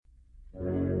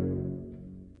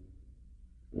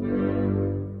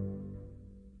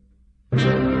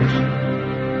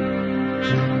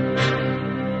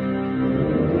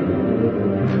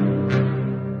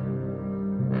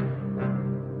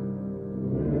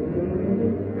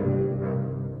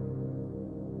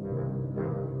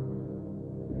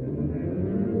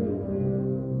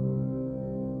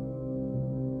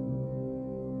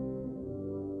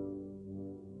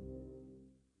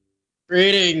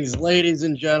Greetings, ladies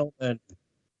and gentlemen.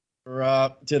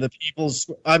 To the people's,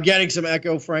 I'm getting some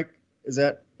echo. Frank, is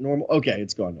that normal? Okay,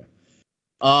 it's gone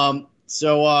now.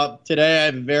 Today I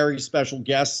have a very special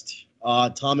guest,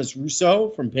 Thomas Rousseau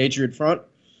from Patriot Front.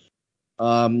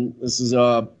 This is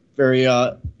a very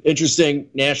interesting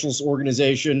nationalist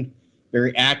organization,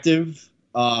 very active,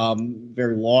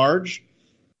 very large,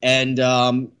 and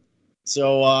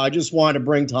I just wanted to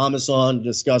bring Thomas on to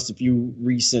discuss a few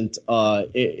recent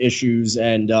issues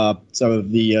and some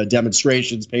of the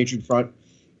demonstrations Patriot Front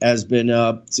has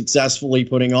been successfully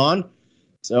putting on.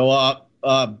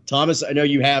 Thomas, I know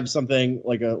you have something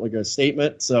like a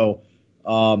statement, so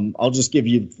I'll just give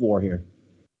you the floor here.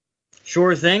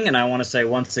 Sure thing, and I want to say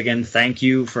once again thank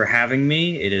you for having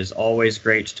me. It is always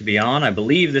great to be on. I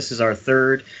believe this is our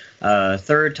third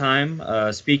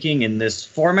time speaking in this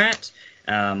format.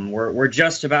 We're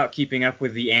just about keeping up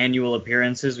with the annual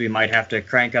appearances. We might have to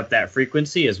crank up that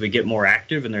frequency as we get more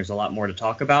active, and there's a lot more to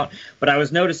talk about. But I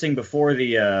was noticing before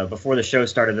the show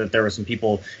started that there were some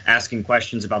people asking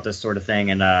questions about this sort of thing,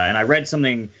 and I read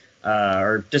something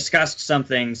or discussed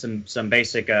something, some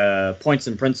basic points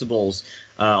and principles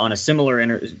on a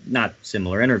not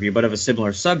similar interview, but of a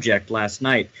similar subject last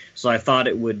night. So I thought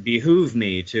it would behoove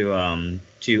me to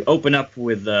open up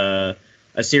with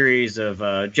a series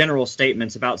of general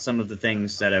statements about some of the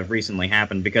things that have recently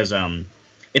happened, because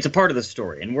it's a part of the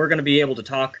story. And we're going to be able to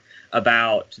talk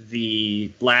about the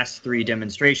last three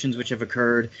demonstrations which have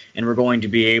occurred, and we're going to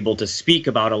be able to speak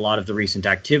about a lot of the recent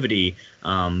activity.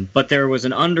 But there was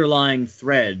an underlying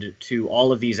thread to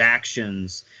all of these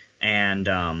actions,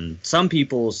 and some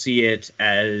people see it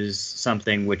as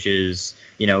something which is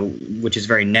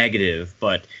very negative,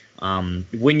 but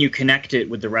when you connect it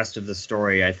with the rest of the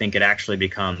story, I think it actually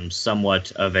becomes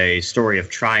somewhat of a story of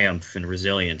triumph and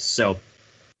resilience. So,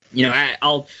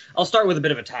 I'll start with a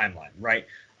bit of a timeline, right?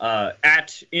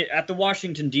 At the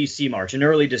Washington, D.C. march in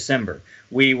early December,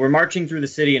 we were marching through the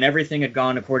city and everything had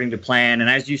gone according to plan. And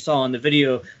as you saw in the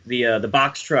video, the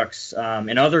box trucks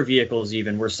and other vehicles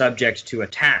even were subject to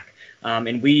attack.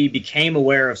 And we became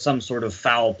aware of some sort of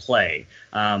foul play.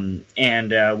 And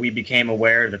we became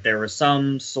aware that there was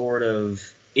some sort of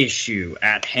issue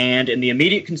at hand. And the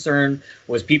immediate concern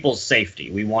was people's safety.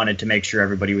 We wanted to make sure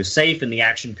everybody was safe and the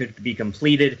action could be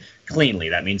completed cleanly.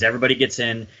 That means everybody gets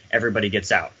in, everybody gets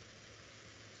out.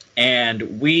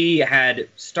 And we had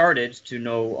started to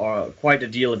know quite a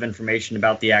deal of information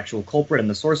about the actual culprit and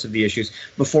the source of the issues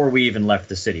before we even left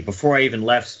the city. Before I even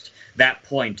left that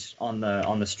point on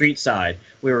the street side,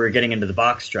 we were getting into the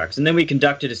box trucks. And then we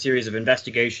conducted a series of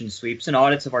investigation sweeps and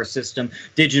audits of our system,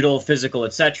 digital, physical,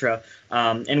 etc.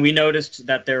 And we noticed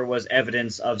that there was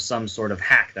evidence of some sort of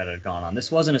hack that had gone on.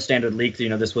 This wasn't a standard leak,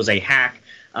 this was a hack.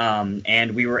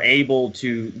 And we were able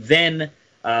to then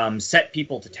set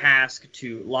people to task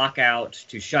to lock out,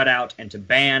 to shut out, and to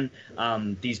ban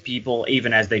these people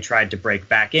even as they tried to break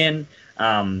back in.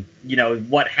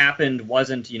 What happened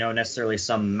wasn't, necessarily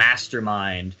some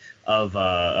mastermind of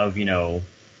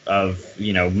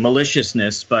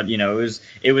maliciousness, but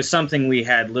it was something we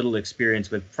had little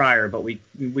experience with prior, but we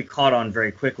caught on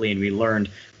very quickly and we learned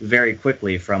very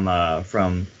quickly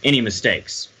from any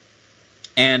mistakes.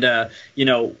 And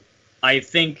I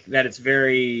think that it's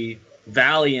very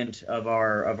valiant of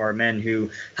our men who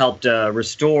helped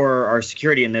restore our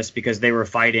security in this, because they were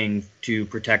fighting to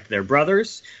protect their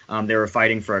brothers. They were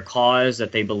fighting for a cause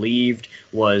that they believed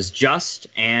was just,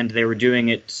 and they were doing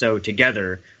it so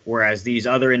together. Whereas these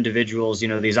other individuals,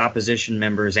 these opposition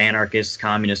members, anarchists,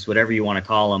 communists, whatever you want to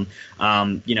call them,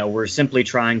 were simply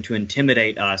trying to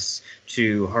intimidate us,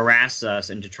 to harass us,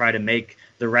 and to try to make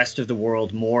the rest of the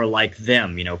world more like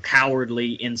them,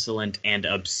 cowardly, insolent, and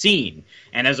obscene.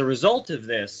 And as a result of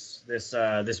this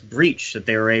breach that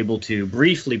they were able to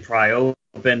briefly pry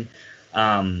open,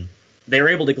 they were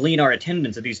able to glean our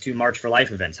attendance at these two March for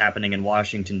Life events happening in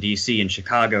Washington, D.C. and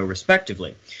Chicago,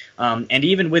 respectively. And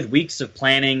even with weeks of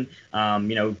planning,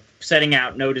 setting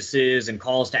out notices and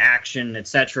calls to action,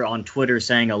 etc., on Twitter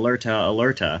saying alerta,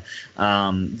 alerta,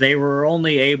 they were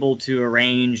only able to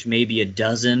arrange maybe a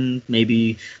dozen,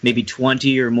 maybe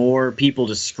 20 or more people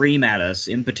to scream at us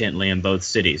impotently in both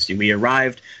cities. We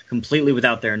arrived completely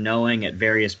without their knowing at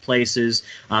various places,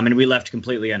 and we left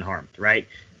completely unharmed, right?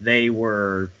 They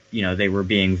were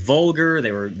being vulgar.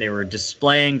 They were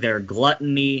displaying their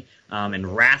gluttony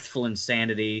and wrathful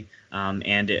insanity.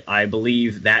 I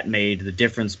believe that made the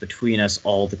difference between us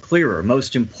all the clearer.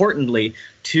 Most importantly,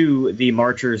 to the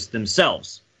marchers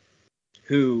themselves,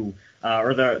 who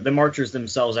or the marchers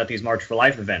themselves at these March for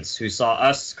Life events, who saw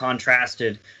us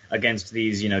contrasted against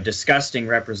these disgusting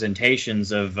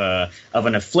representations of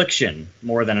an affliction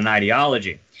more than an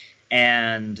ideology.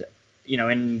 And,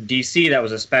 in D.C., that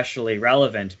was especially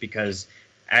relevant because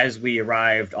as we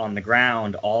arrived on the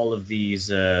ground, all of these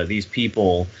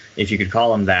people, if you could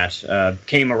call them that,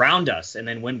 came around us. And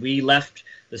then when we left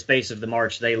the space of the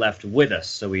march, they left with us.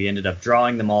 So we ended up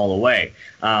drawing them all away.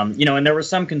 And there were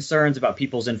some concerns about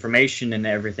people's information and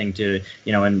everything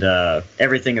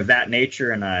everything of that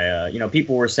nature. And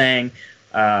people were saying,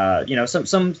 there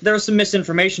was some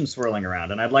misinformation swirling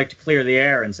around, and I'd like to clear the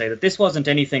air and say that this wasn't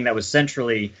anything that was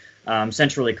centrally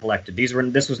collected.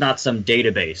 This was not some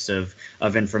database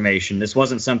of information. This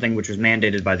wasn't something which was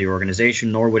mandated by the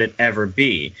organization, nor would it ever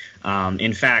be.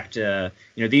 In fact,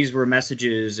 these were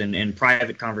messages and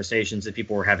private conversations that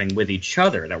people were having with each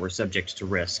other that were subject to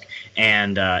risk.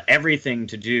 And everything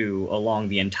to do along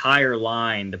the entire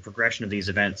line, the progression of these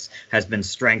events has been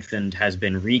strengthened, has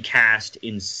been recast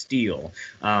in steel.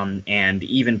 And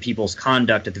even people's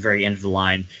conduct at the very end of the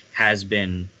line has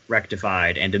been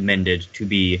rectified and amended to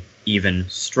be even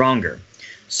stronger.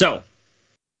 So,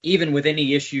 even with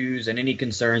any issues and any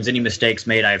concerns, any mistakes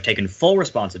made, I have taken full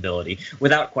responsibility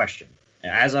without question.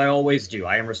 As I always do,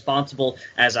 I am responsible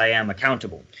as I am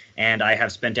accountable. And I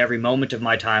have spent every moment of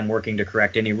my time working to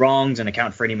correct any wrongs and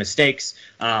account for any mistakes,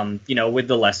 with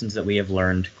the lessons that we have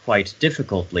learned quite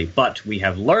difficultly. But we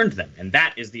have learned them, and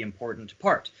that is the important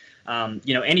part.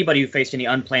 Anybody who faced any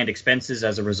unplanned expenses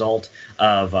as a result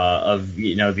of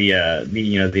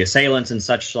the assailants and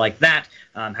such like that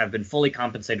have been fully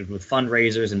compensated with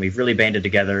fundraisers, and we've really banded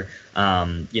together.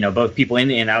 Both people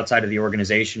in and outside of the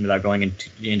organization, without going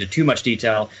into too much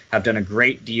detail, have done a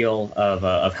great deal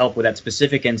of help with that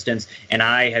specific instance. And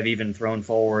I have even thrown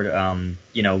forward,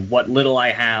 what little I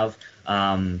have.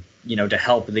 To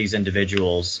help these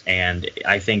individuals, and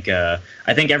I think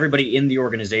everybody in the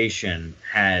organization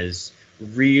has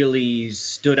really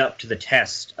stood up to the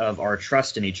test of our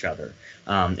trust in each other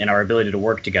and our ability to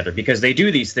work together, because they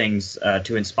do these things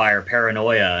to inspire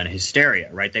paranoia and hysteria,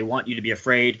 right? They want you to be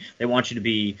afraid. They want you to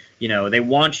be, they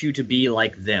want you to be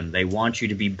like them. They want you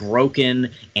to be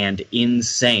broken and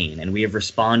insane. And we have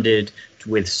responded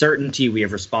with certainty. We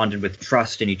have responded with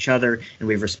trust in each other, and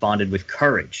we've responded with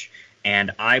courage.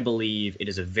 And I believe it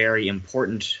is a very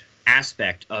important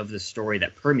aspect of the story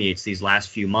that permeates these last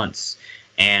few months.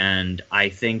 And I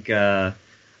think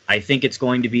it's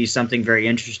going to be something very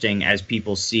interesting as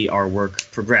people see our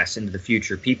work progress into the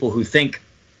future. People who think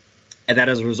that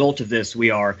as a result of this,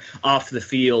 we are off the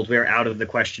field, we're out of the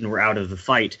question, we're out of the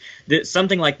fight.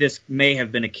 Something like this may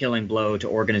have been a killing blow to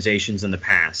organizations in the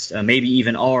past, maybe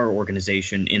even our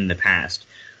organization in the past.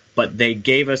 But they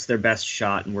gave us their best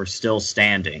shot, and we're still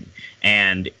standing.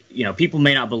 And, people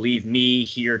may not believe me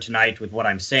here tonight with what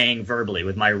I'm saying verbally,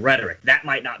 with my rhetoric. That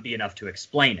might not be enough to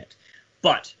explain it.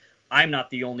 But I'm not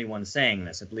the only one saying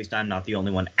this. At least I'm not the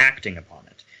only one acting upon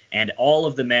it. And all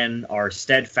of the men are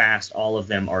steadfast, all of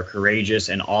them are courageous,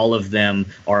 and all of them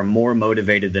are more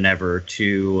motivated than ever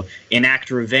to enact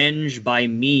revenge by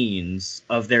means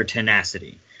of their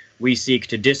tenacity. We seek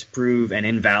to disprove and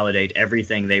invalidate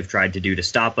everything they've tried to do to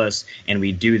stop us, and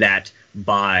we do that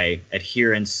by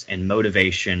adherence and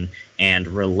motivation and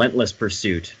relentless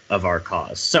pursuit of our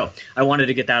cause. So I wanted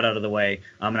to get that out of the way,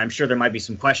 and I'm sure there might be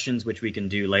some questions which we can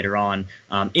do later on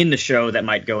in the show that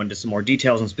might go into some more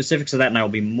details and specifics of that, and I will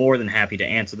be more than happy to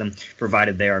answer them,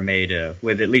 provided they are made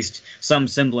with at least some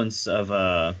semblance of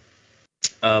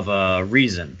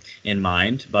reason in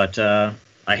mind. But I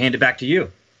hand it back to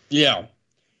you. Yeah,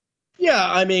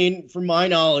 I mean, from my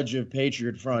knowledge of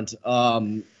Patriot Front,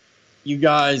 you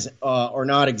guys are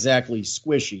not exactly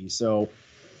squishy. So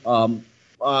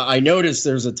I noticed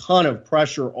there's a ton of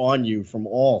pressure on you from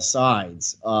all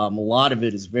sides. A lot of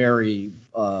it is very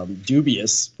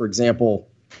dubious. For example,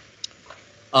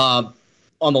 on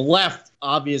the left,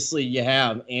 obviously, you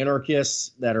have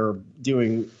anarchists that are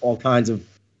doing all kinds of,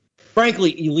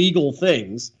 frankly, illegal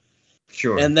things.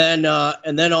 Sure. And then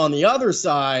on the other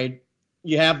side,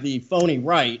 you have the phony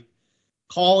right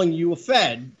calling you a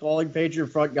Fed, calling Patriot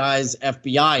Front guys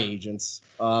FBI agents.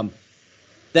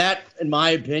 That, in my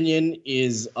opinion,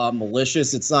 is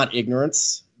malicious. It's not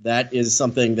ignorance. That is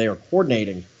something they are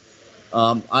coordinating.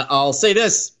 I'll say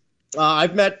this.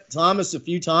 I've met Thomas a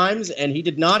few times, and he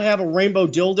did not have a rainbow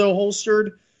dildo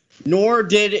holstered, nor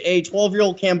did a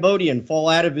 12-year-old Cambodian fall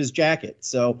out of his jacket.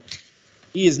 So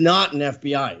he is not an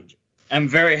FBI agent. I'm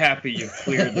very happy you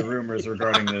cleared the rumors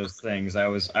regarding those things. I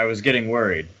was getting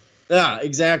worried. Yeah,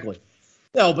 exactly.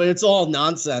 No, but it's all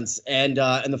nonsense, and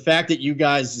the fact that you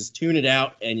guys just tune it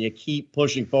out and you keep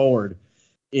pushing forward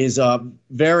is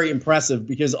very impressive.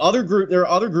 Because there are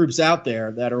other groups out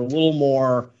there that are a little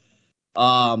more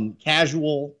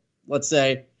casual, let's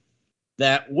say.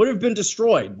 that would have been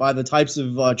destroyed by the types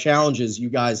of challenges you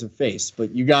guys have faced.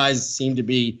 But you guys seem to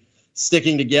be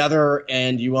sticking together,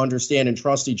 and you understand and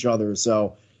trust each other.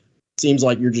 So it seems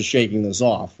like you're just shaking this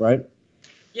off, right?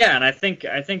 Yeah, and I think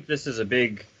this is a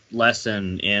big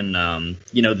lesson in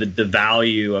the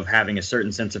value of having a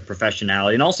certain sense of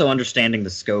professionality and also understanding the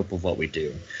scope of what we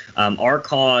do. Our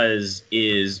cause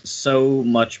is so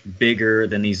much bigger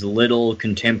than these little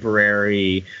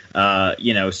contemporary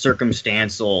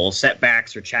circumstantial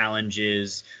setbacks or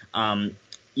challenges.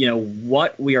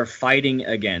 What we are fighting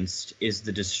against is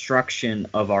the destruction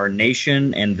of our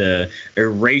nation and the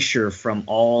erasure from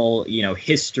all,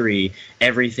 history,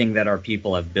 everything that our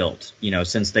people have built,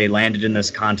 since they landed in this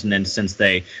continent, since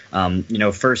they,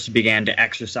 first began to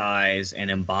exercise and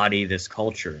embody this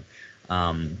culture.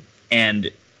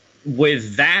 And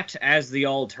with that as the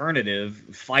alternative,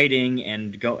 fighting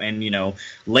and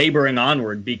laboring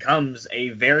onward becomes a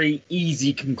very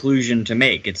easy conclusion to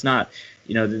make. It's not,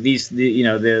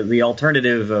 the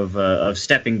alternative of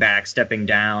stepping back, stepping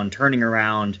down, turning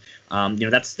around,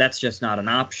 that's just not an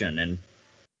option. And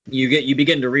you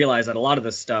begin to realize that a lot of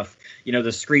this stuff,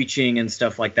 the screeching and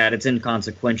stuff like that, it's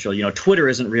inconsequential. Twitter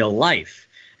isn't real life.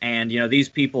 And, these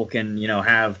people can,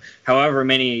 have however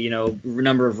many,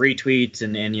 number of retweets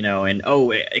and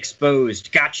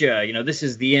exposed, gotcha, this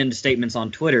is the end statements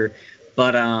on Twitter.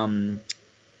 But,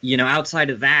 outside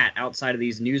of that, outside of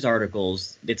these news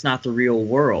articles, it's not the real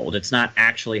world. It's not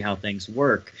actually how things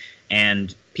work.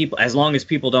 And people, as long as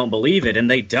people don't believe it, and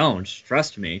they don't,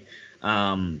 trust me. They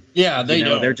don't.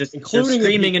 They're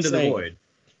screaming into the void.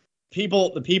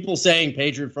 The people saying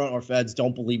Patriot Front or Feds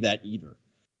don't believe that either.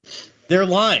 They're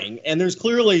lying, and there's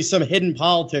clearly some hidden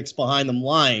politics behind them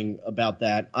lying about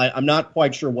that. I'm not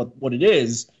quite sure what it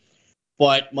is,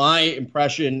 but my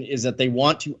impression is that they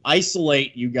want to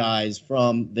isolate you guys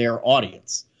from their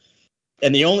audience.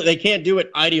 And they can't do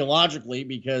it ideologically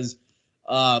because,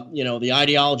 the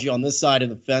ideology on this side of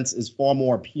the fence is far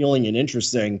more appealing and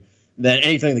interesting than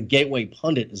anything the Gateway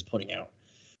Pundit is putting out.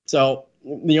 So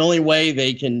the only way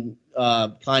they can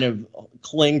kind of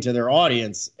cling to their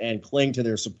audience and cling to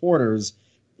their supporters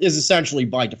is essentially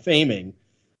by defaming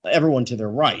everyone to their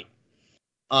right.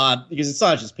 Because it's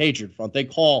not just Patriot Front. They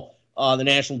call the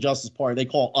National Justice Party, they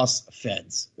call us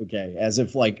feds, okay? As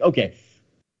if okay,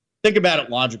 think about it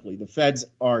logically. The feds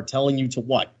are telling you to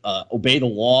what? Obey the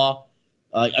law?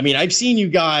 I've seen you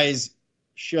guys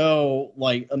show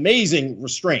amazing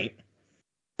restraint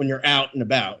when you're out and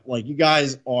about. You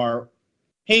guys are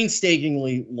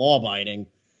painstakingly law-abiding.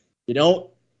 You don't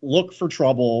look for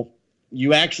trouble.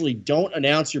 You actually don't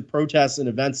announce your protests and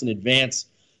events in advance,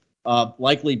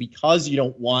 likely because you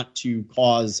don't want to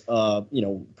cause,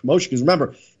 commotion. Because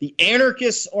remember, the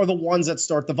anarchists are the ones that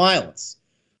start the violence.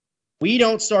 We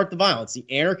don't start the violence. The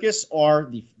anarchists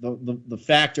are the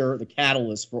factor, the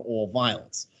catalyst for all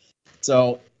violence.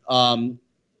 So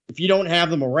if you don't have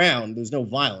them around, there's no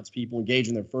violence. People engage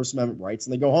in their First Amendment rights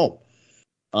and they go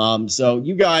home. So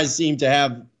you guys seem to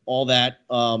have all that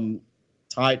wound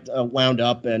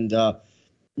up. And,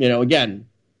 again,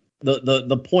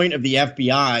 the point of the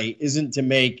FBI isn't to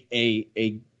make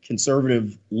a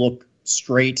conservative look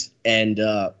straight and,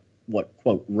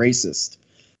 quote, racist.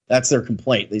 That's their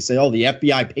complaint. They say, the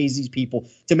FBI pays these people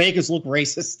to make us look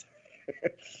racist.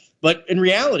 But in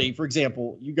reality, for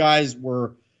example, you guys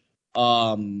were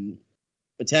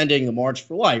attending the March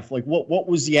for Life. What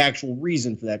was the actual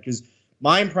reason for that? Because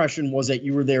my impression was that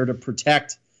you were there to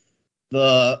protect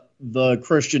the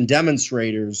Christian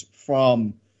demonstrators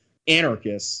from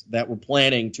anarchists that were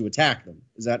planning to attack them.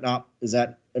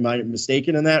 Am I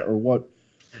mistaken in that, or what?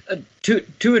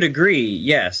 To a degree,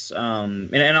 yes.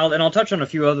 And I'll touch on a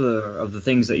few other of the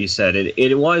things that you said.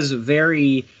 It was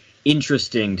very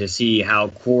interesting to see how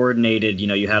coordinated,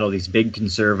 you had all these big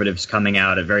conservatives coming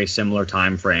out at very similar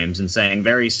time frames and saying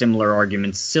very similar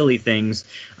arguments, silly things,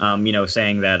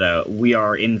 saying that we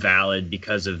are invalid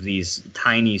because of these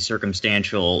tiny,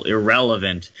 circumstantial,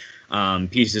 irrelevant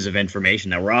pieces of information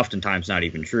that were oftentimes not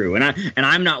even true. And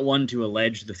I'm not one to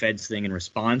allege the feds thing in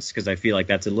response, because I feel like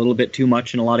that's a little bit too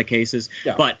much in a lot of cases.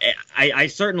 Yeah. But I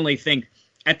certainly think,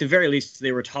 at the very least,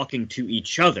 they were talking to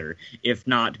each other, if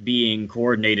not being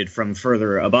coordinated from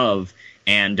further above.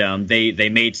 And they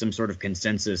made some sort of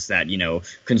consensus that,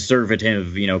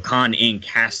 conservative, Con Inc.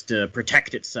 has to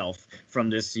protect itself from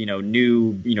this,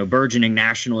 new, burgeoning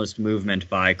nationalist movement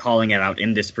by calling it out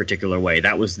in this particular way.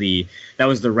 That was the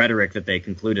rhetoric that they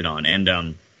concluded on.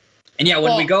 And yeah,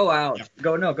 when we go out, yeah.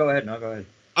 Go ahead.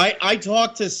 I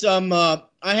talked to some,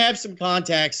 I have some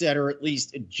contacts that are at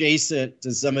least adjacent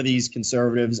to some of these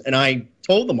conservatives. And I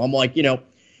told them, I'm like,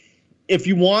 if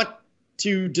you want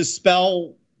to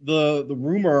dispel the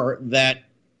rumor that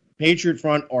Patriot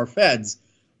Front are feds,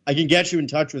 I can get you in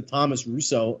touch with Thomas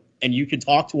Rousseau, and you can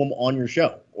talk to him on your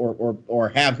show or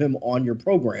have him on your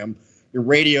program, your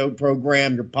radio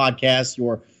program, your podcast,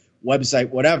 your website,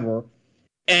 whatever,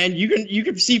 and you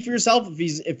can see for yourself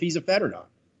if he's a Fed or not.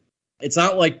 It's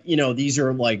not like, these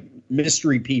are like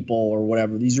mystery people or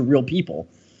whatever. These are real people.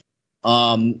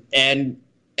 And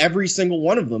every single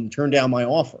one of them turned down my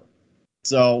offer.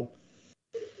 So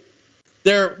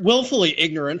they're willfully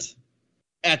ignorant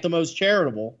at the most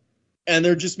charitable, and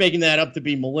they're just making that up to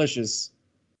be malicious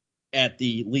at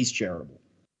the least charitable.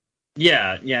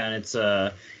 Yeah, and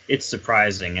it's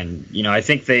surprising, and I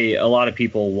think a lot of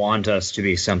people want us to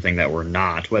be something that we're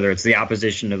not. Whether it's the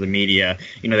opposition of the media,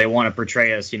 they want to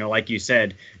portray us, like you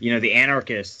said, the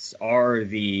anarchists are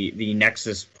the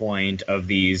nexus point of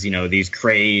these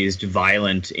crazed,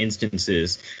 violent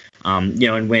instances.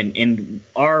 And when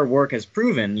our work has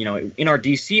proven, in our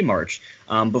DC march,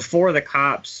 before the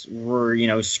cops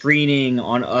were, screening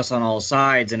on us on all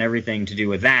sides and everything to do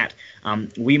with that,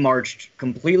 we marched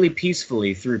completely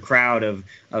peacefully through a crowd of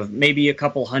maybe a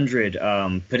couple hundred,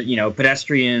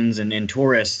 pedestrians and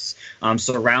tourists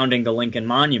surrounding the Lincoln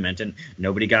Monument, and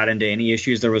nobody got into any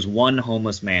issues. There was one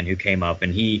homeless man who came up,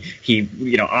 and he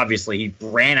obviously he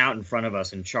ran out in front of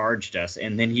us and charged us,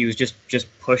 and then he was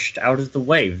just pushed out of the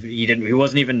way. He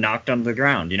wasn't even knocked on the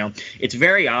ground. It's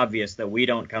very obvious that we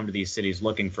don't come to these cities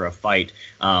looking for a fight.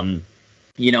 And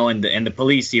the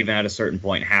police, even at a certain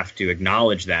point, have to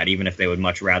acknowledge that, even if they would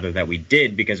much rather that we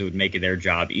did, because it would make their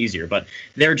job easier. But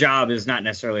their job is not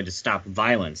necessarily to stop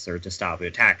violence or to stop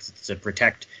attacks. It's to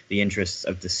protect the interests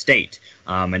of the state.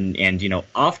 And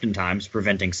oftentimes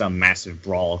preventing some massive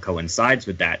brawl coincides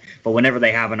with that. But whenever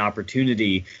they have an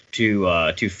opportunity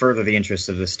to further the interests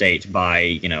of the state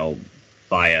by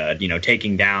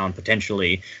taking down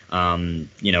potentially,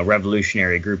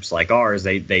 revolutionary groups like ours,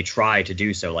 they try to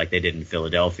do so, like they did in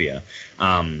Philadelphia.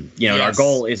 Yes.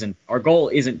 Our goal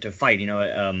isn't to fight.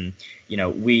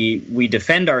 We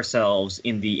defend ourselves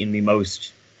in the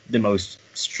most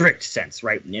strict sense,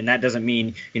 right? And that doesn't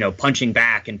mean punching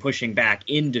back and pushing back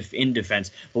in defense,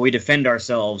 but we defend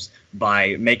ourselves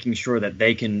by making sure that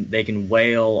they can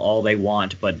wail all they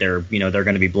want, but they're going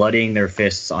to be bloodying their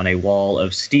fists on a wall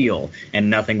of steel, and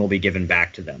nothing will be given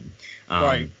back to them.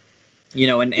 Right.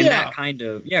 That kind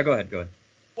of Go ahead.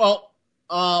 Well,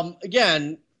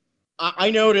 again,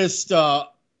 I noticed.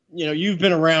 You've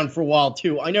been around for a while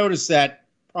too. I noticed that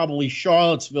probably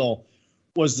Charlottesville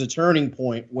was the turning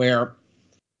point where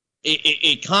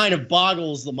it kind of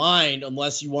boggles the mind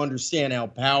unless you understand how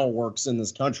power works in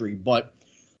this country. But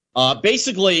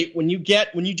basically, when you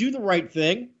do the right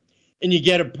thing and you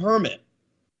get a permit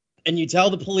and you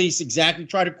tell the police exactly,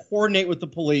 try to coordinate with the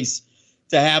police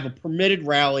to have a permitted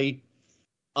rally,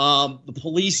 the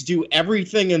police do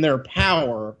everything in their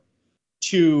power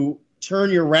to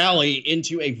turn your rally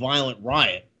into a violent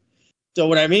riot. So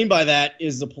what I mean by that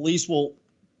is the police will,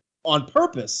 on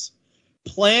purpose,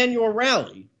 plan your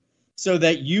rally so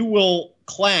that you will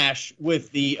clash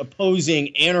with the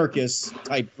opposing anarchist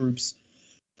type groups.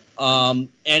 And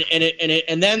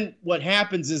then what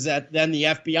happens is that then the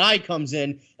FBI comes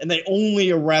in and they only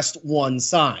arrest one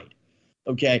side.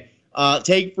 Okay.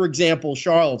 Take, for example,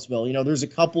 Charlottesville. There's a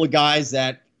couple of guys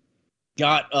that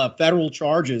got federal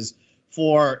charges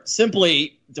for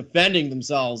simply defending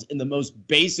themselves in the most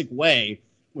basic way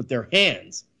with their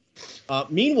hands.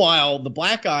 Meanwhile, the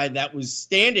black guy that was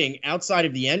standing outside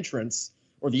of the entrance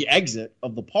or the exit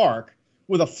of the park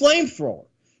with a flamethrower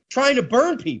trying to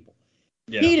burn people,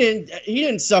 he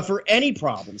didn't suffer any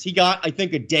problems. He got, I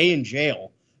think, a day in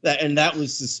jail, and that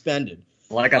was suspended.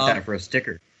 Well, I got that for a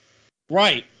sticker.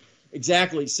 Right,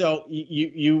 exactly. So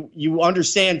you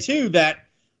understand too that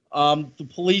the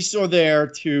police are there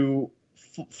to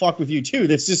fuck with you too.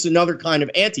 That's just another kind of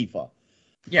Antifa.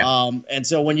 Yeah. And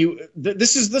so when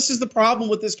this is the problem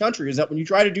with this country, is that when you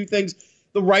try to do things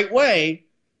the right way,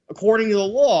 according to the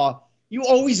law, you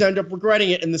always end up regretting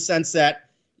it, in the sense that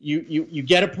you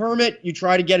get a permit, you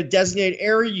try to get a designated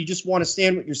area, you just want to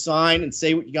stand with your sign and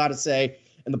say what you got to say,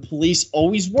 and the police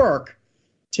always work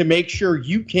to make sure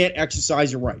you can't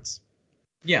exercise your rights.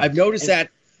 Yeah. I've noticed that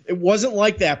it wasn't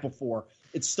like that before.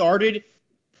 It started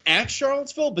at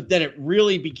Charlottesville, but then it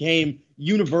really became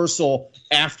universal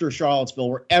after Charlottesville,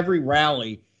 where every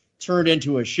rally turned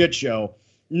into a shit show,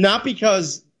 not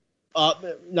because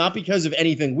of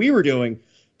anything we were doing,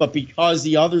 but because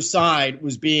the other side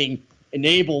was being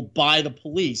enabled by the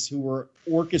police, who were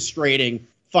orchestrating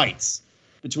fights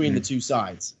between the two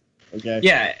sides. Okay.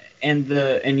 Yeah, and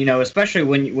especially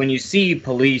when you see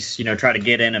police try to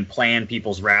get in and plan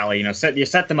people's rally,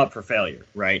 set them up for failure,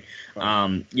 right?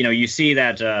 Right. You see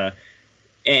that.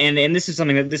 And this is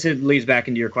something that leads back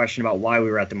into your question about why we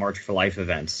were at the March for Life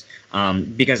events.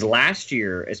 Because last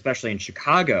year, especially in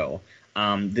Chicago,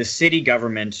 the city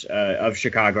government of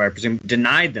Chicago, I presume,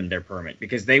 denied them their permit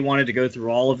because they wanted to go through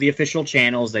all of the official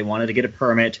channels. They wanted to get a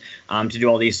permit to do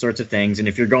all these sorts of things. And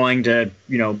if you're going to,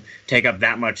 take up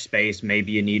that much space,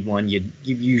 maybe you need one. You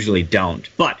usually don't.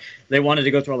 But they wanted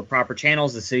to go through all the proper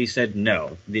channels. The city said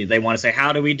no. They want to say,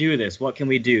 how do we do this? What can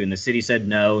we do? And the city said,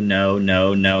 no, no,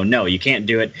 no, no, no. You can't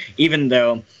do it, even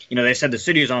though they said the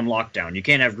city is on lockdown. You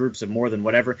can't have groups of more than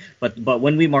whatever. But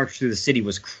when we marched through, the city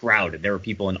was crowded. There were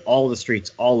people in all the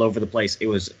streets, all over the place. It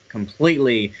was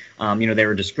completely, they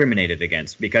were discriminated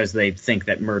against because they think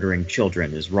that murdering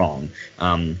children is wrong.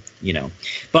 But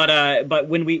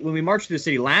when we marched through the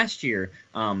city last year,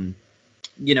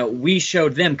 we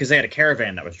showed them because they had a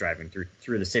caravan that was driving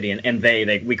through the city, and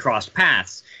we crossed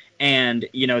paths. And,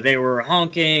 they were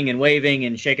honking and waving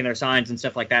and shaking their signs and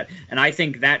stuff like that. And I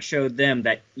think that showed them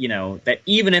that, that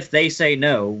even if they say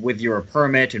no with your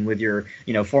permit and with your,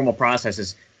 formal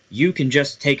processes, you can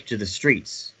just take to the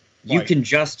streets. You Right. can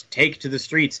just take to the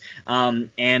streets.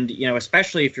 And,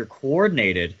 especially if you're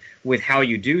coordinated with how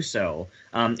you do so,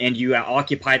 and you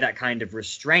occupy that kind of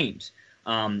restraint,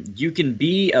 you can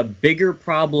be a bigger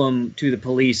problem to the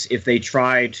police if they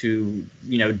try to,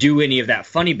 do any of that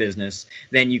funny business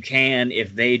than you can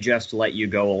if they just let you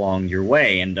go along your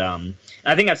way. And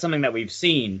I think that's something that we've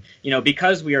seen,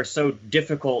 because we are so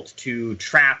difficult to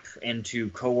trap and to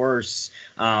coerce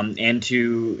and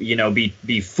to,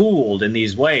 be fooled in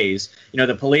these ways.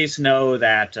 The police know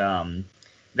that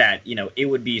it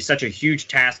would be such a huge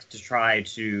task to try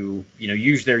to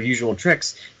use their usual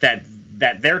tricks that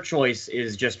their choice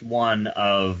is just one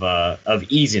of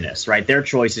easiness, right? Their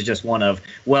choice is just one of,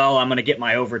 well, I'm going to get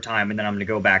my overtime and then I'm going to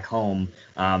go back home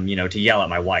to yell at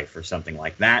my wife or something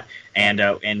like that. And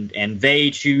they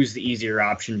choose the easier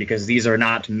option because these are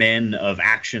not men of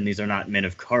action, these are not men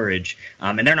of courage,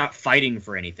 and they're not fighting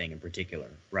for anything in particular,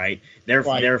 right? They're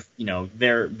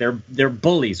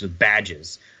bullies with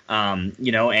badges. And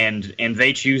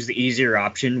they choose the easier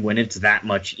option when it's that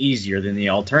much easier than the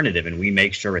alternative, and we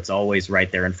make sure it's always right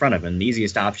there in front of them. The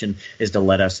easiest option is to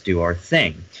let us do our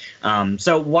thing.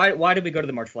 So why did we go to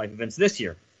the March for Life events this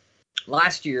year?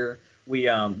 Last year,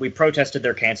 we protested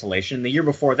their cancellation. The year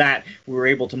before that, we were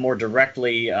able to more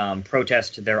directly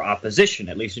protest their opposition.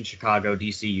 At least in Chicago,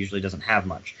 D.C. usually doesn't have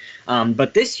much.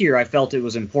 But this year, I felt it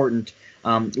was important.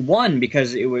 One,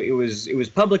 because it was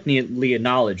publicly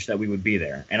acknowledged that we would be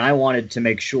there, and I wanted to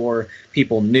make sure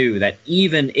people knew that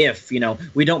even if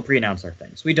we don't pre-announce our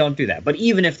things, we don't do that. But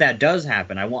even if that does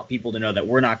happen, I want people to know that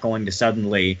we're not going to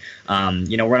suddenly,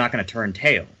 we're not going to turn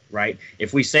tail, right?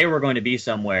 If we say we're going to be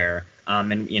somewhere,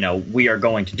 and we are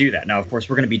going to do that. Now, of course,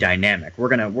 we're going to be dynamic. We're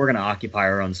gonna occupy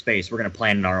our own space. We're going to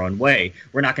plan in our own way.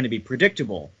 We're not going to be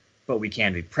predictable, but we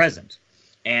can be present.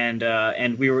 And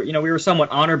we were somewhat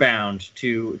honor bound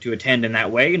to attend in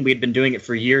that way, and we'd been doing it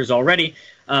for years already.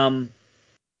 And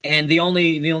the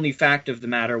only fact of the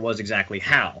matter was exactly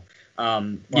how.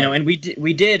 Right. And we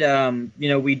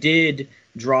did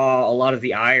draw a lot of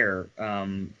the ire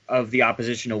of the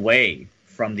opposition away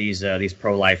from these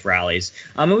pro-life rallies,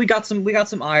 and we got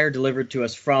some ire delivered to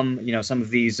us from some of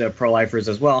these pro-lifers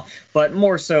as well, but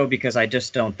more so because I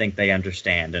just don't think they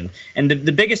understand. And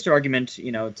the biggest argument,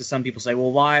 to some people say,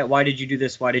 well, why did you do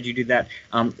this? Why did you do that?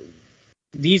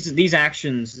 These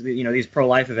actions, these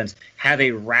pro-life events have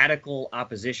a radical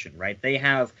opposition, right? They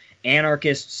have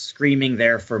anarchists screaming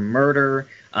there for murder.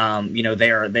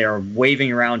 They are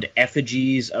waving around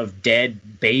effigies of dead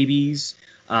babies.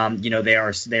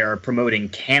 They are promoting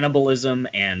cannibalism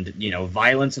and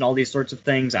violence and all these sorts of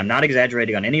things. I'm not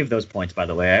exaggerating on any of those points, by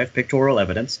the way. I have pictorial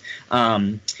evidence.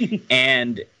 And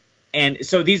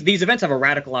so these events have a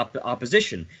radical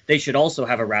opposition. They should also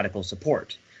have a radical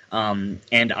support.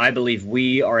 And I believe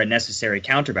we are a necessary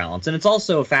counterbalance. And it's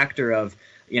also a factor of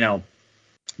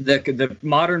the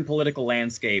modern political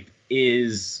landscape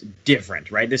is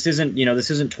different, right? This isn't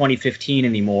 2015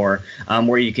 anymore,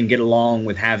 where you can get along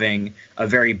with having a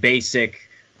very basic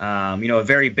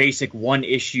one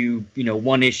issue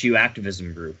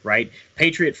activism group, right?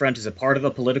 Patriot Front is a part of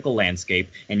a political landscape,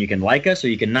 and you can like us or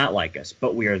you can not like us,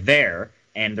 but we are there,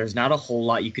 and there's not a whole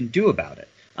lot you can do about it.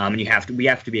 And we have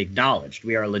to be acknowledged.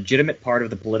 We are a legitimate part of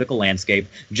the political landscape,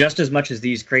 just as much as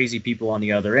these crazy people on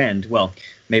the other end. Well,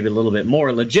 maybe a little bit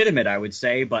more legitimate, I would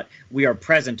say, but we are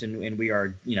present and we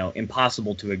are,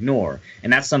 impossible to ignore.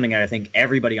 And that's something that I think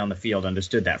everybody on the field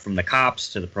understood that, from the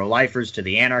cops to the pro-lifers to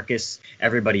the anarchists,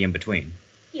 everybody in between.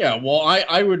 Yeah, well,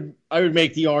 I would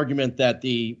make the argument that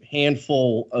the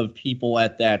handful of people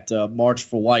at that March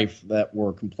for Life that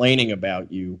were complaining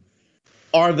about you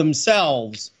are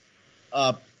themselves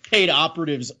paid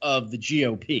operatives of the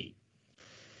GOP.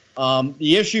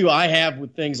 The issue I have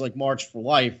with things like March for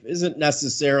Life isn't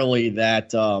necessarily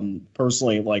that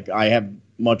personally, like, I have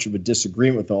much of a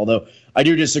disagreement with, although I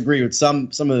do disagree with some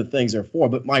of the things they're for.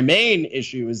 But my main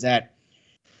issue is that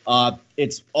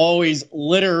it's always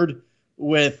littered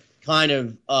with kind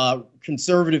of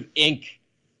conservative ink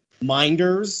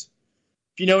minders,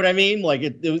 if you know what I mean.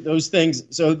 Like those things.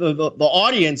 So the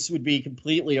audience would be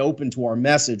completely open to our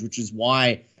message, which is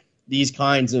why these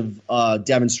kinds of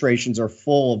demonstrations are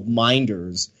full of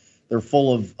minders. They're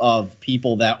full of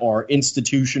people that are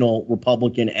institutional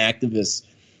Republican activists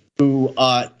who,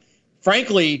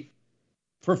 frankly,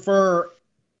 prefer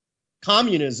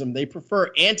communism. They prefer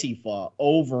Antifa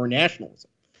over nationalism.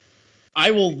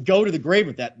 I will go to the grave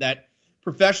with that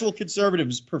professional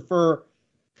conservatives prefer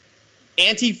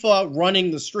Antifa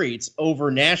running the streets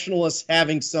over nationalists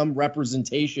having some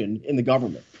representation in the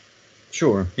government.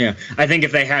 Sure. Yeah. I think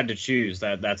if they had to choose,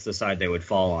 that's the side they would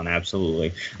fall on.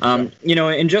 Absolutely.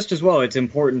 And just as well, it's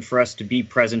important for us to be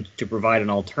present to provide an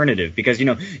alternative, because,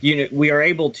 we are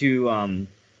able to,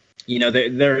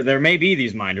 there may be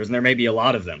these minders, and there may be a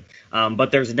lot of them,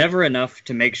 but there's never enough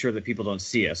to make sure that people don't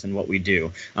see us and what we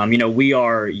do. We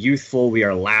are youthful, we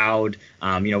are loud,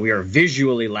 we are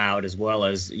visually loud as well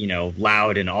as,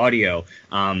 loud in audio,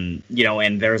 and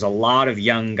there's a lot of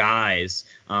young guys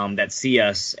that see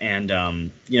us. And,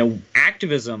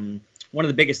 activism, one of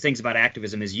the biggest things about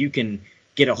activism is you can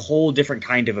get a whole different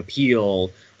kind of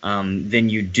appeal than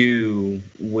you do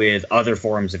with other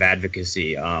forms of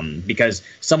advocacy, because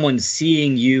someone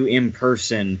seeing you in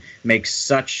person makes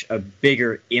such a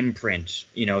bigger imprint,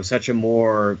 such a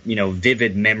more,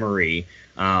 vivid memory,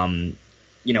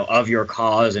 of your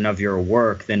cause and of your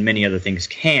work than many other things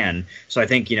can. So I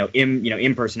think,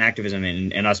 in-person activism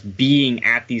and us being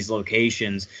at these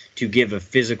locations to give a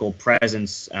physical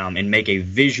presence and make a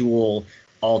visual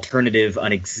alternative,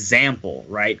 an example,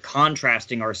 right?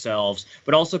 Contrasting ourselves,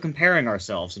 but also comparing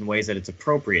ourselves in ways that it's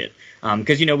appropriate.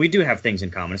 Because, we do have things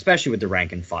in common, especially with the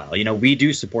rank and file. We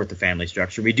do support the family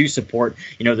structure. We do support,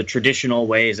 the traditional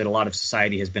ways that a lot of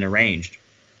society has been arranged.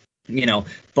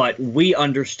 But we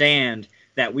understand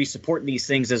that we support these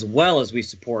things as well as we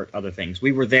support other things.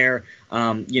 We were there,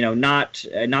 not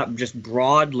just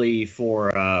broadly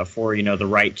for the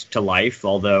right to life,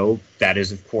 although that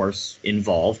is of course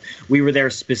involved. We were there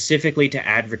specifically to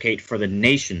advocate for the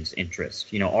nation's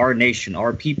interest. Our nation,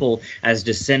 our people, as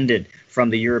descended from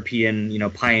the European,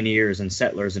 pioneers and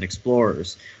settlers and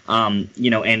explorers.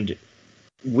 And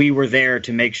we were there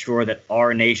to make sure that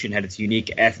our nation had its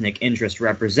unique ethnic interest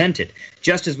represented,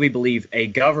 just as we believe a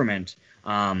government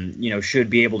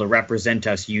should be able to represent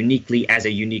us uniquely as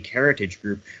a unique heritage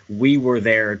group. We were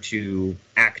there to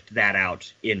act that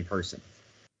out in person.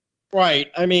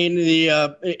 Right. I mean,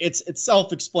 it's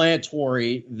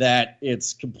self-explanatory that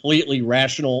it's completely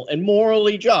rational and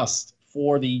morally just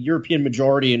for the European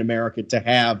majority in America to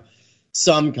have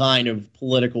some kind of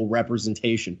political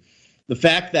representation. The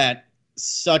fact that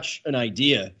such an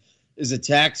idea is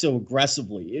attacked so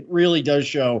aggressively, it really does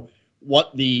show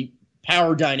what the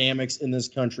power dynamics in this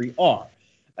country are.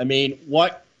 I mean,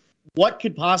 what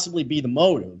could possibly be the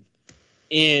motive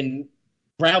in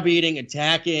browbeating,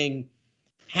 attacking,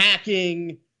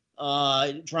 hacking,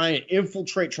 trying to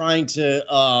infiltrate, trying to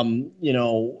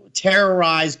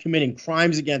terrorize, committing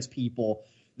crimes against people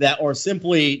that are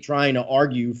simply trying to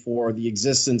argue for the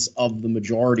existence of the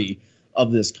majority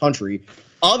of this country,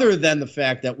 other than the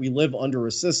fact that we live under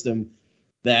a system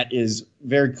that is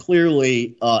very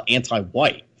clearly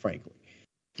anti-white, frankly.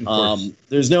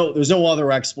 There's no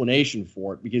other explanation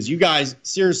for it, because you guys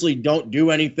seriously don't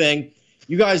do anything.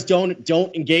 You guys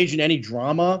don't engage in any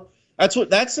drama.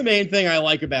 That's the main thing I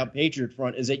like about Patriot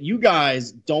Front, is that you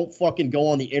guys don't fucking go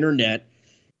on the internet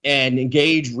and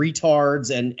engage retards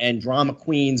and drama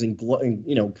queens and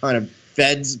kind of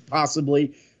feds,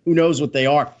 possibly, who knows what they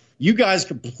are. You guys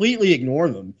completely ignore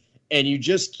them and you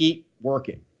just keep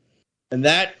working. And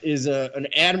that is an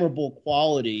admirable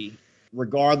quality,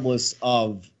 regardless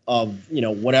of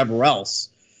whatever else.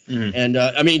 Mm-hmm. And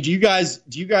I mean, do you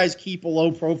guys keep a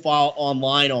low profile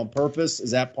online on purpose?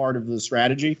 Is that part of the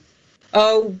strategy?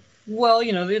 Well,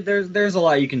 there's a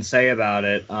lot you can say about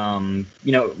it.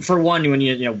 For one,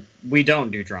 when we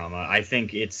don't do drama. I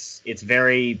think it's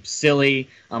very silly.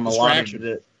 A lot of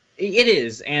it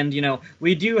is, and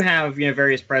we do have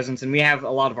various presence, and we have a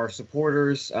lot of our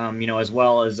supporters, as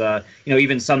well as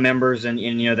even some members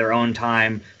in their own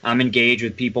time engage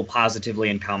with people positively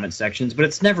in comment sections. But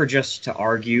it's never just to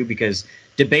argue, because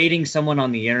debating someone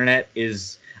on the internet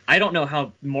is, I don't know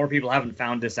how more people haven't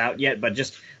found this out yet, but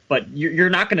you're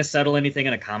not going to settle anything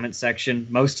in a comment section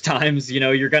most times.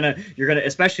 You're gonna,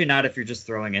 especially not if you're just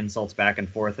throwing insults back and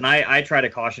forth. And I try to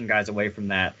caution guys away from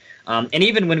that. And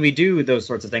even when we do those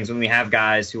sorts of things, when we have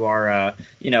guys who are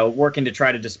working to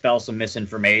try to dispel some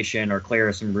misinformation or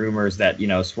clear some rumors that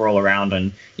swirl around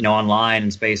and online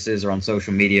in spaces or on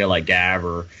social media like Gab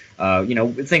or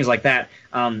things like that.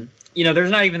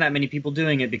 There's not even that many people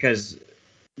doing it, because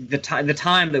the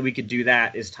time that we could do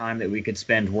that is time that we could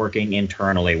spend working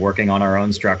internally, working on our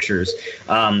own structures.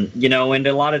 And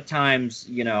a lot of times,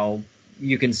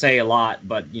 you can say a lot,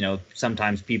 but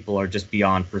sometimes people are just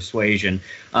beyond persuasion.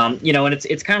 And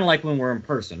it's kind of like when we're in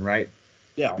person, right?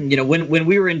 Yeah. When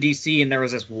we were in DC and there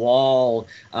was this wall,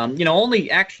 only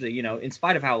actually, in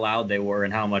spite of how loud they were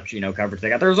and how much, coverage they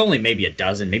got, there was only maybe a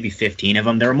dozen, maybe 15 of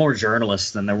them. There were more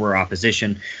journalists than there were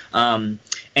opposition.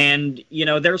 And,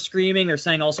 they're screaming, they're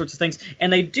saying all sorts of things,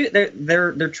 and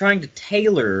they're trying to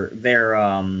tailor their,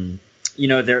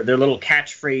 their little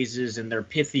catchphrases and their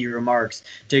pithy remarks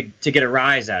to get a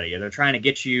rise out of you. They're trying to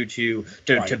get you to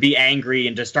be angry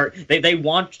and to start. They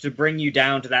want to bring you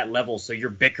down to that level, so you're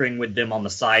bickering with them on the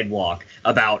sidewalk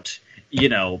about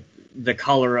the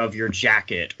color of your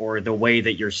jacket or the way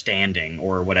that you're standing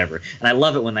or whatever. And I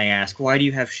love it when they ask, "Why do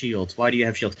you have shields? Why do you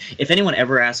have shields?" If anyone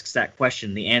ever asks that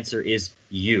question, the answer is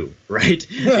you, right?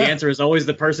 The answer is always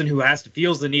the person who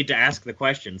feels the need to ask the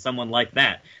question, someone like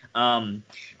that.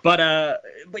 But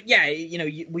yeah,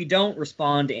 we don't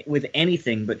respond with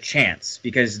anything but chants,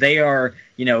 because they are,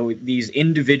 these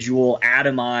individual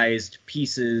atomized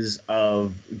pieces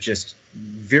of just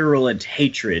virulent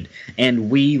hatred, and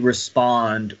we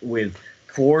respond with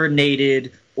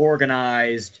coordinated,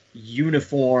 organized,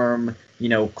 uniform,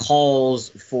 calls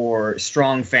for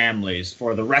strong families,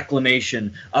 for the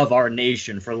reclamation of our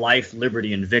nation, for life,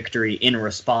 liberty, and victory in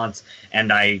response. And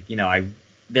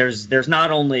there's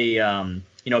not only a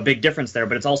big difference there,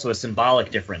 but it's also a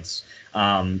symbolic difference.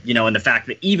 In the fact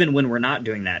that even when we're not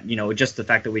doing that, just the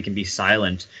fact that we can be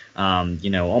silent,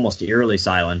 almost eerily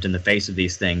silent in the face of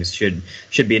these things should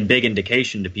be a big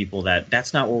indication to people that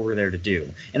that's not what we're there to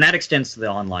do. And that extends to the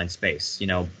online space.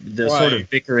 The sort of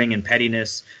bickering and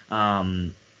pettiness,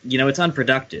 it's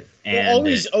unproductive.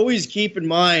 And always keep in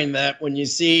mind that when you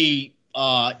see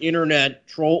internet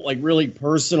troll, like really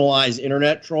personalized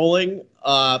internet trolling,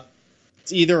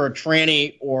 it's either a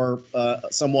tranny or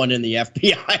someone in the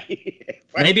FBI.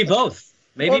 Right? Maybe both.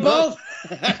 Maybe both.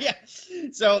 Yeah.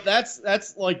 So that's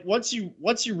like once you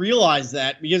realize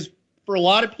that, because for a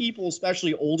lot of people,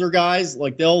 especially older guys,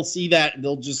 like they'll see that and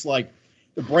they'll just like,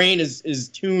 the brain is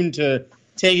tuned to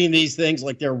taking these things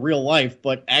like they're real life,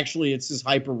 but actually it's just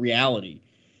hyper reality.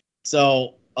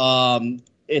 So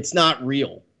it's not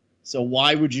real. So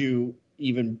why would you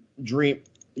even dream?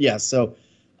 Yeah. So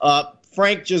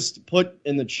Frank just put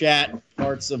in the chat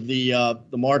parts of the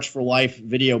March for Life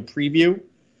video preview,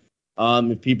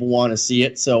 if people want to see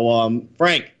it. So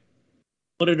Frank,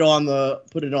 put it on.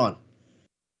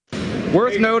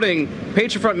 Worth noting,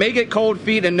 Patriot Front may get cold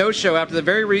feet and no-show after the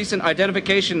very recent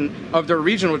identification of their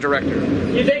regional director.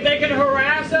 You think they can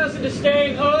harass us into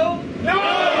staying home?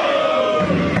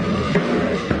 No!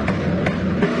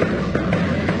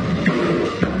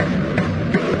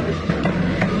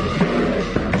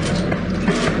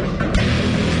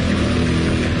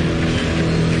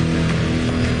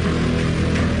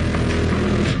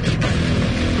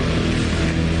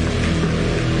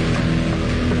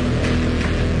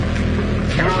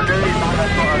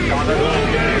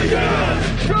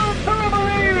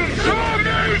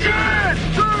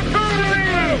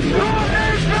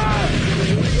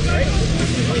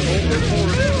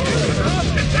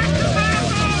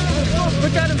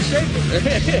 Look at him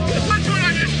shaking. What's going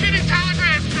on your shitty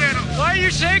Telegram channel? Why are you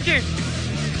shaking?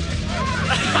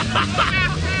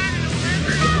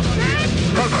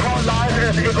 Call live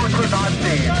as equal to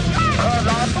Nazi. Call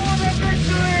live for the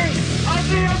victory of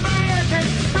the American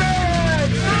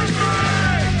flag.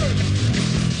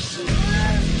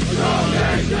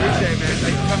 Appreciate it, man.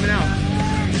 Thanks for coming out.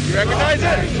 You recognize it?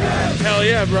 Hell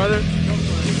yeah, brother.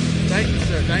 Thank you,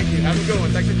 sir. Thank you. Have a good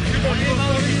one. Thank you. Come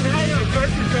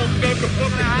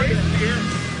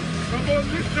on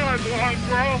this side,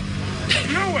 bro.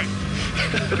 Do it.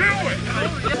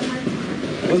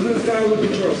 Wasn't this guy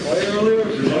looking for a fight earlier?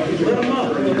 Let him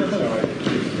up.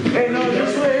 Hey, no,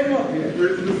 just let him up.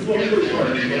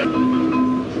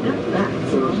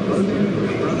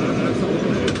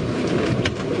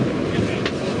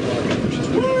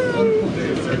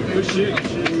 Good shit.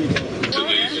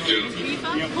 Ladies and gentlemen,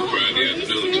 Friday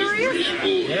afternoon, just 3 and 4,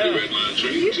 the Red Line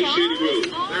train to City Road.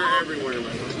 They're everywhere,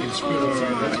 man.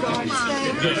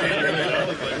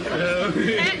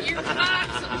 Pat your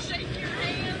box and shake your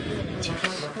hand. Get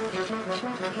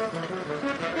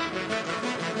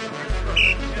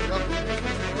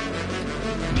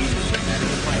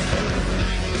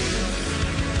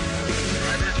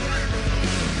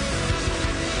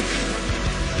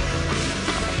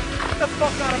the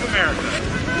fuck out of America.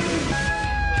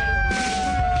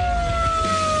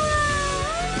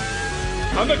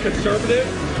 I'm a conservative.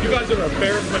 You guys are an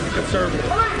embarrassment to conservatives.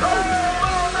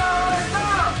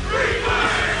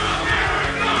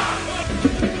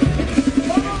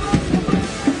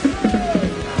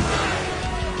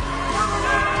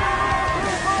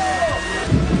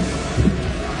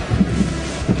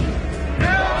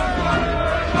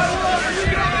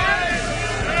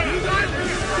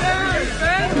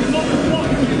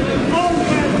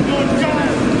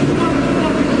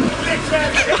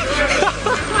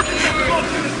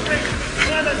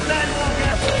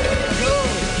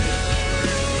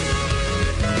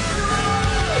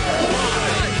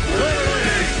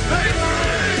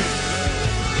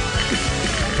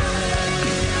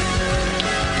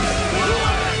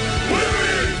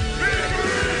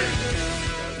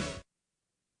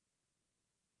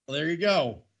 Well, there you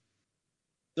go.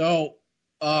 So,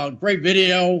 great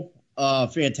video,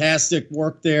 fantastic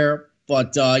work there.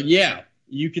 But yeah,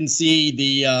 you can see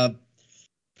the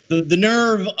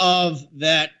nerve of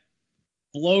that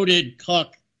bloated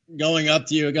cuck going up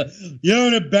to you and go, "You're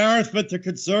an embarrassment to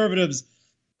conservatives."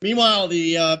 Meanwhile,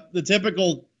 the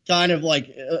typical kind of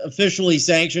like officially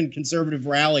sanctioned conservative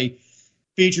rally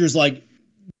features like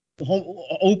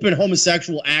open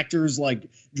homosexual actors like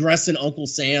dressed in Uncle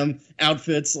Sam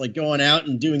outfits, like going out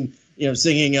and doing,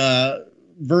 singing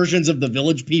versions of the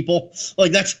Village People.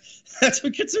 Like that's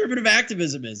what conservative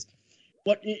activism is.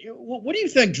 What do you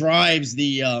think drives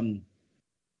the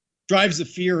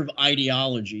fear of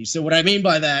ideology? So what I mean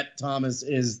by that, Thomas,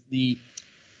 is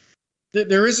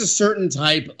there is a certain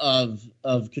type of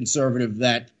conservative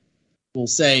that will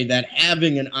say that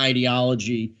having an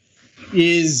ideology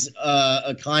is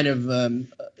a kind of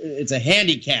it's a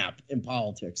handicap in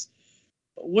politics.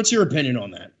 What's your opinion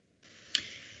on that?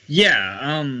 Yeah,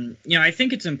 I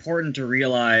think it's important to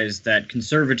realize that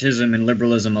conservatism and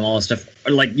liberalism and all this stuff,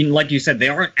 like you said, they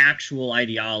aren't actual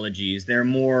ideologies. They're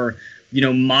more,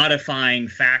 modifying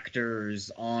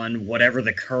factors on whatever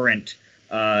the current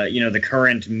the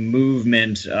current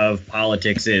movement of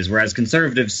politics is, whereas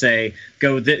conservatives say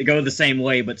go the same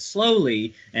way but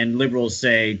slowly, and liberals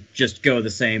say just go the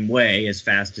same way as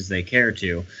fast as they care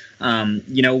to.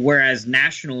 Whereas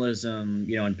nationalism,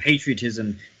 and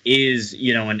patriotism is,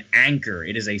 an anchor.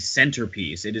 It is a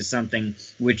centerpiece. It is something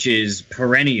which is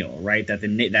perennial, right?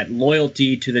 That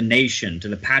loyalty to the nation, to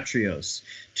the patrios,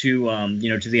 to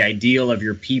to the ideal of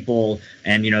your people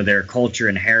and their culture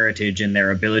and heritage and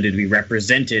their ability to be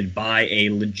represented by a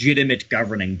legitimate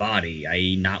governing body,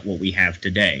 i.e., not what we have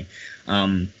today.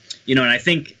 And I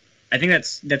think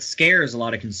that scares a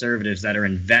lot of conservatives that are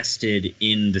invested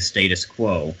in the status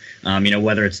quo.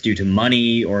 Whether it's due to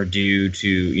money or due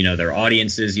to their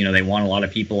audiences. They want a lot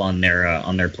of people on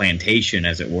their plantation,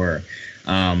 as it were.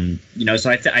 So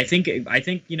I think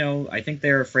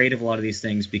they're afraid of a lot of these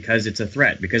things because it's a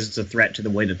threat to the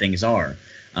way that things are.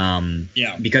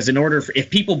 Because if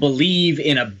people believe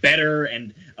in a better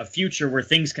and a future where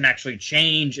things can actually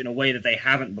change in a way that they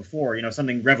haven't before,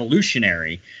 something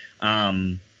revolutionary,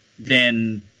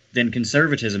 then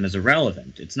conservatism is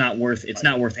irrelevant. It's not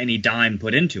worth any dime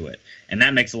put into it, and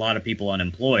that makes a lot of people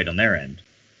unemployed on their end.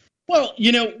 Well,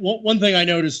 one thing I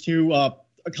noticed too, a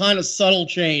kind of subtle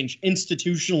change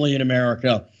institutionally in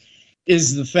America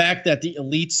is the fact that the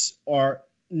elites are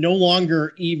no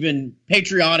longer even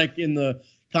patriotic in the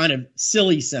kind of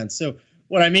silly sense. So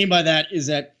what I mean by that is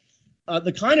that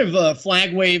the kind of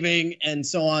flag waving and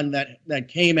so on that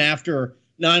came after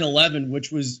 9/11,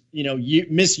 which was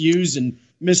misused and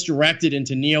misdirected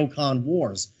into neocon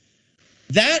wars,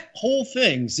 that whole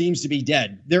thing seems to be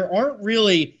dead. There aren't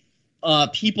really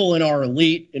people in our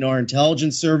elite, in our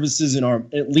intelligence services, in our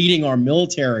leading our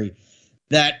military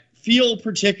that feel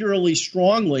particularly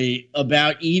strongly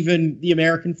about even the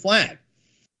American flag.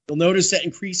 You'll notice that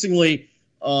increasingly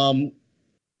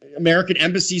American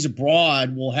embassies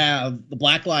abroad will have the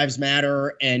Black Lives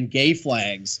Matter and gay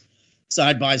flags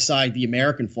side by side the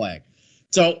American flag.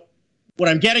 So what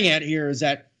I'm getting at here is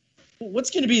that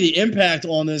what's going to be the impact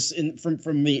on this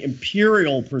from the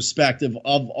imperial perspective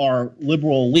of our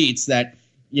liberal elites that,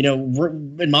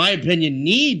 in my opinion,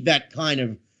 need that kind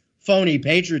of phony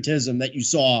patriotism that you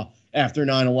saw after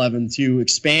 9/11 to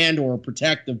expand or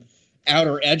protect the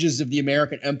outer edges of the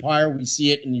American empire. We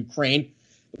see it in Ukraine.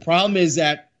 The problem is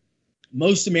that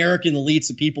most American elites,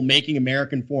 the people making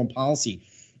American foreign policy,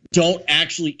 don't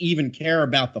actually even care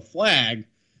about the flag,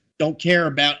 don't care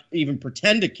about, even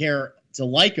pretend to care to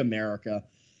like America,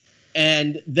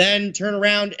 and then turn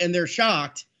around and they're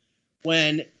shocked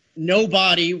when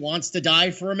nobody wants to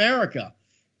die for America,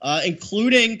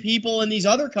 including people in these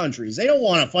other countries. They don't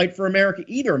want to fight for America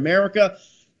either. America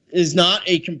is not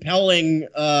a compelling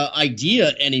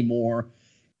idea anymore,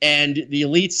 and the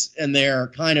elites and they're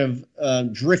kind of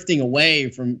drifting away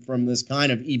from this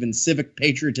kind of even civic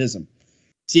patriotism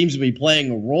seems to be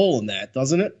playing a role in that,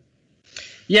 doesn't it?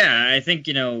 Yeah, I think,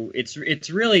 it's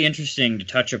really interesting to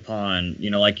touch upon,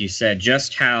 like you said,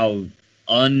 just how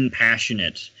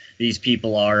unpassionate these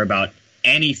people are about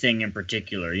anything in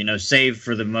particular, save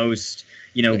for the most,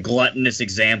 gluttonous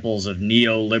examples of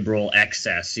neoliberal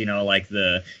excess, like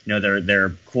their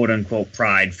quote unquote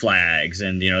pride flags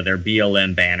and, their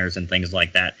BLM banners and things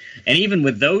like that. And even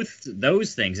with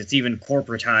those things, it's even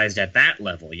corporatized at that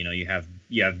level. You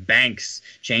have banks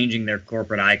changing their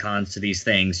corporate icons to these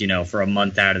things, for a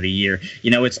month out of the year.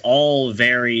 It's all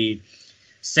very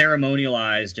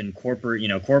ceremonialized and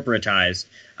corporatized.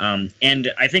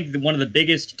 And I think one of the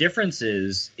biggest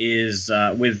differences is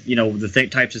with the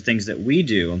types of things that we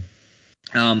do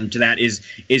to that is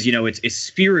it's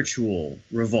spiritual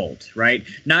revolt, right?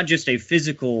 Not just a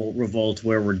physical revolt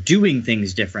where we're doing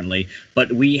things differently,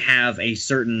 but we have a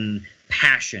certain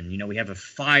passion. We have a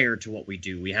fire to what we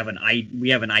do. We have an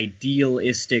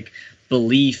idealistic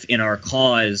belief in our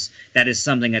cause that is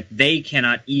something that they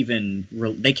cannot even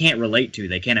they can't relate to.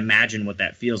 They can't imagine what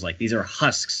that feels like. These are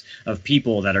husks of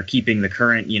people that are keeping the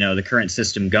current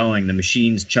system going, the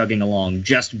machines chugging along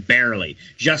just barely,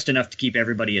 just enough to keep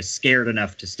everybody as scared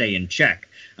enough to stay in check.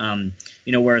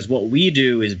 Whereas what we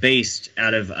do is based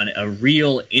out of a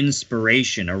real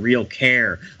inspiration, a real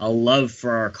care, a love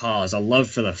for our cause, a love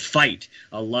for the fight,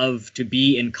 a love to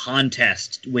be in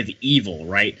contest with evil,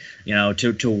 right?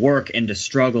 To work and to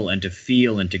struggle and to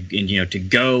feel and to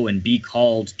go and be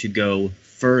called to go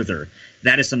further.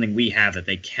 That is something we have that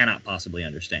they cannot possibly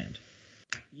understand.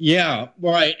 Yeah,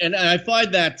 right. And I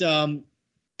find that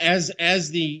as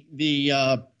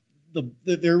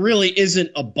there really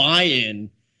isn't a buy-in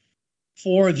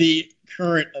for the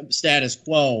current status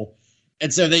quo.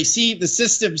 And so the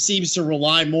system seems to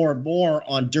rely more and more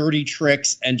on dirty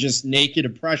tricks and just naked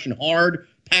oppression, hard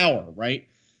power, right?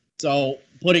 So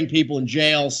putting people in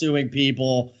jail, suing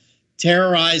people,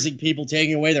 terrorizing people,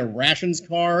 taking away their rations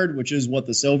card, which is what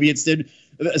the Soviets did,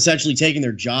 essentially taking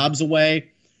their jobs away.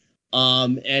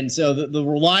 And so the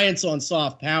reliance on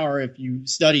soft power, if you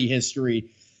study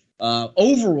history,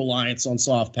 over-reliance on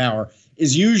soft power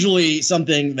is usually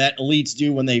something that elites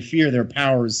do when they fear their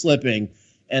power is slipping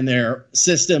and their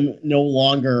system no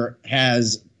longer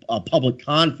has public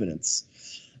confidence.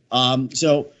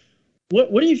 So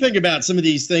what do you think about some of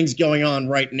these things going on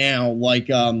right now, like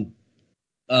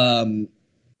in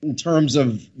terms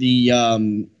of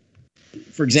the,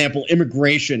 for example,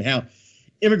 immigration, how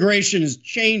immigration is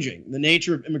changing, the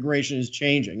nature of immigration is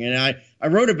changing. And I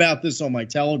wrote about this on my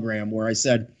Telegram where I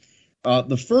said,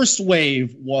 the first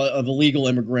wave of illegal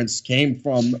immigrants came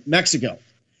from Mexico.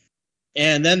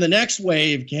 And then the next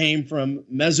wave came from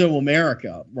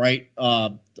Mesoamerica, right?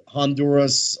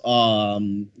 Honduras,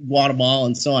 Guatemala,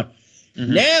 and so on.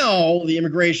 Mm-hmm. Now the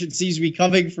immigration seems to be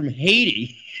coming from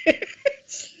Haiti.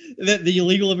 the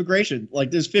illegal immigration.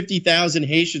 Like there's 50,000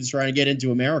 Haitians trying to get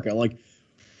into America. Like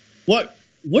what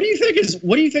do you think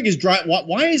is driving?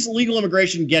 Why is illegal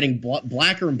immigration getting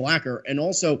blacker and blacker? And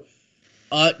also,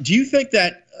 do you think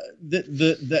that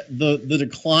the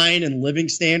decline in living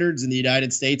standards in the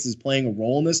United States is playing a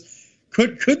role in this?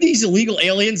 Could these illegal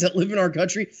aliens that live in our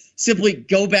country simply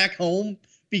go back home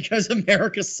because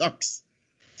America sucks?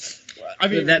 I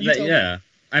mean, yeah.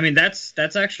 I mean, that's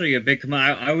actually a big.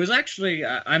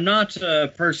 I'm not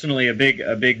personally a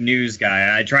big news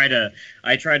guy. I try to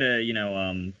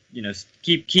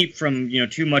keep from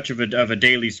too much of a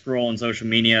daily scroll on social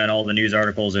media and all the news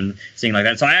articles and seeing like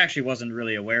that. So I actually wasn't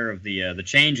really aware of the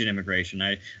change in immigration.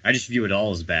 I just view it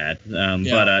all as bad.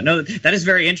 But no, that is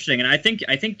very interesting, and I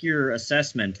think your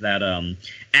assessment that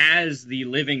as the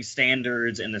living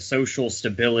standards and the social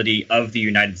stability of the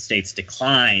United States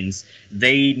declines,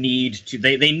 they need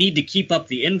to keep up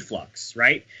the influx,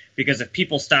 right? because if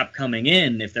people stop coming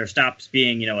in, if there stops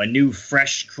being, a new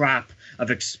fresh crop of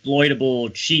exploitable,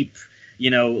 cheap,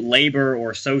 labor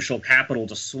or social capital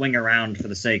to swing around for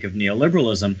the sake of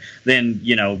neoliberalism, then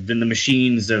the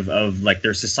machines of like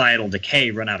their societal decay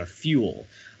run out of fuel.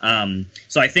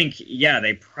 So I think,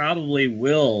 they probably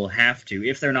will have to,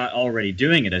 if they're not already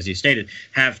doing it, as you stated,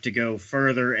 have to go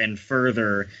further and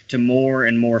further to more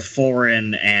and more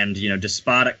foreign and,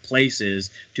 despotic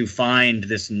places to find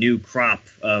this new crop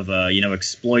of,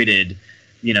 exploited,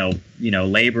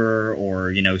 labor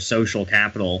or, social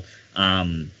capital.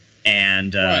 Right.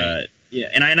 And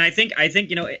I think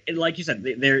like you said,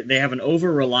 they have an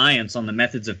over reliance on the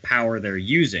methods of power they're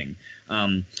using.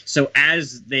 So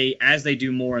as they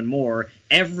do more and more,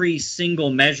 every single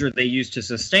measure they use to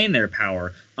sustain their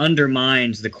power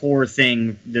undermines the core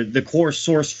thing, the core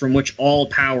source from which all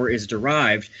power is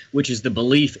derived, which is the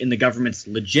belief in the government's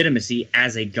legitimacy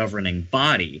as a governing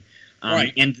body.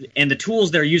 Right. And the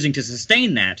tools they're using to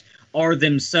sustain that are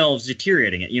themselves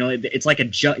deteriorating it. It's like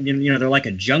they're like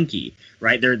a junkie,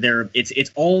 right?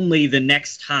 It's only the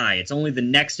next high. It's only the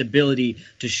next ability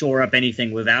to shore up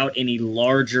anything without any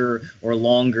larger or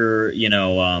longer,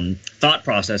 thought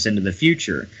process into the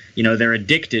future. They're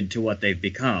addicted to what they've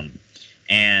become.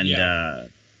 And,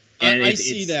 I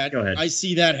see that. Go ahead. I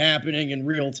see that happening in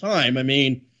real time. I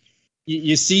mean,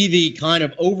 you see the kind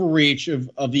of overreach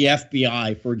of the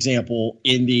FBI, for example,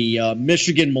 in the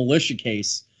Michigan militia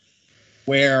case,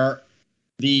 where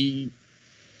the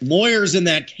lawyers in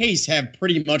that case have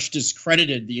pretty much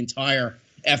discredited the entire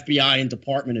FBI and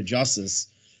Department of Justice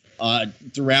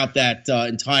throughout that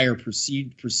entire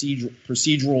procedural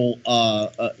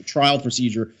trial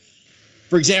procedure.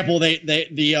 For example,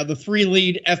 the three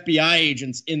lead FBI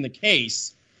agents in the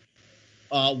case,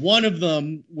 one of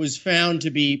them was found to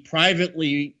be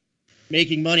privately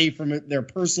making money from their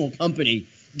personal company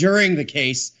during the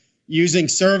case, using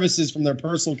services from their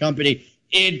personal company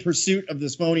in pursuit of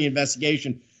this phony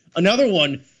investigation. Another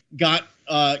one got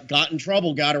in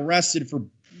trouble, got arrested for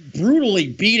brutally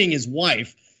beating his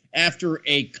wife after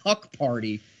a cuck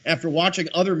party. After watching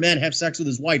other men have sex with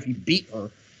his wife, he beat her.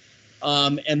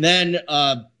 And then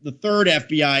the third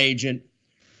FBI agent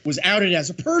was outed as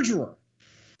a perjurer.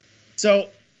 So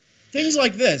things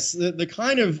like this, the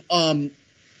kind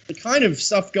of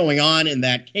stuff going on in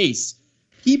that case,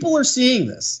 people are seeing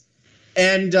this.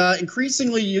 And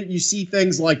increasingly, you see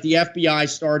things like the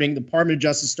FBI the Department of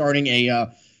Justice starting a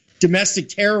domestic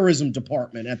terrorism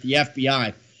department at the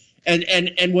FBI.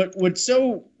 And what's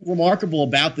so remarkable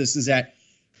about this is that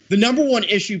the number one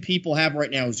issue people have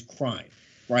right now is crime,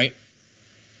 right?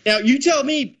 Now, you tell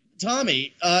me,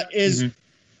 Tommy, is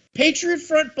Patriot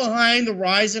Front behind the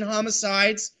rise in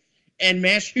homicides and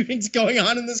mass shootings going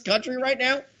on in this country right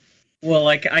now? Well,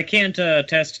 I can't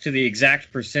attest to the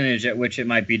exact percentage at which it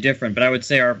might be different, but I would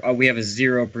say we have a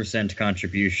 0%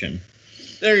 contribution.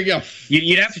 There you go.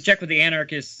 You'd have to check with the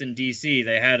anarchists in D.C.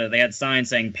 They had signs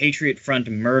saying "Patriot Front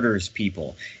murders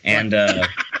people," and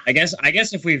I guess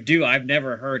if I've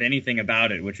never heard anything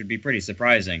about it, which would be pretty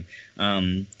surprising.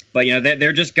 But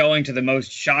they're just going to the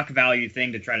most shock value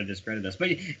thing to try to discredit us.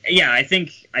 But yeah, I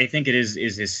think it is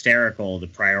hysterical, the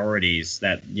priorities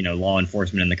that law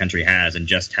enforcement in the country has, and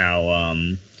just how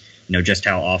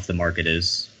off the mark it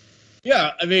is.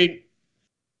 Yeah, I mean,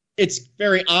 it's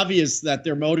very obvious that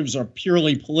their motives are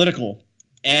purely political,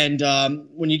 and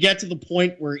when you get to the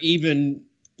point where even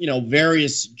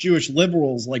various Jewish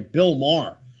liberals like Bill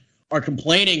Maher are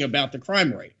complaining about the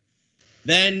crime rate,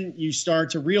 then you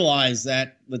start to realize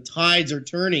that the tides are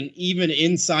turning even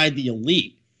inside the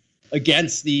elite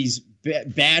against these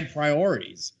bad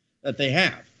priorities that they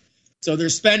have. So they're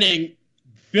spending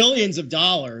billions of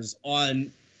dollars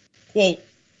on, quote,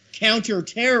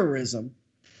 counterterrorism,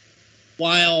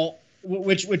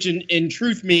 which in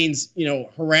truth means,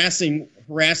 harassing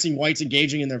whites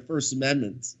engaging in their First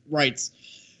Amendment rights,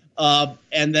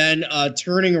 and then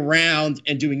turning around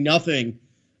and doing nothing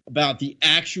about the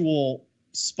actual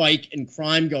spike in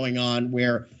crime going on,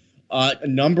 where a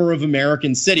number of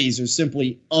American cities are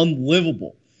simply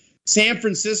unlivable. San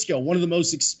Francisco, one of the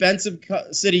most expensive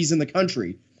cities in the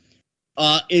country,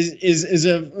 is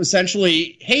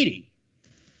essentially Haiti.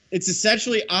 It's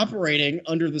essentially operating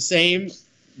under the same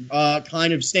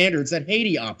kind of standards that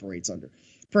Haiti operates under.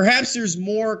 Perhaps there's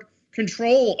more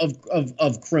control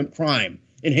of crime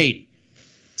in Haiti.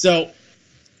 So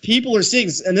people are seeing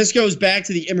this, and this goes back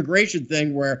to the immigration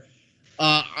thing, where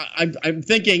I'm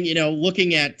thinking,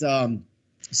 looking at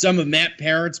some of Matt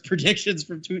Parrott's predictions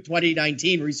from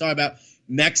 2019, where he's talking about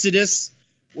Mexodus,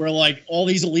 where like all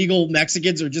these illegal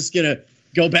Mexicans are just going to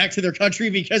go back to their country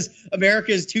because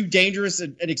America is too dangerous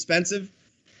and expensive.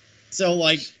 So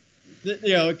like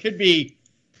it could be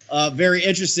very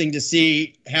interesting to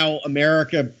see how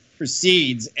America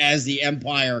proceeds as the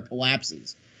empire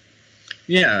collapses.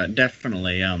 Yeah,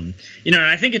 definitely. And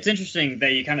I think it's interesting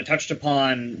that you kind of touched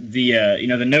upon the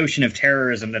the notion of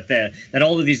terrorism, that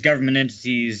all of these government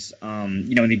entities, in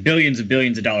the billions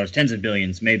of dollars, tens of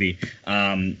billions, maybe,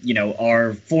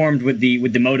 are formed with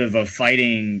the motive of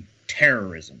fighting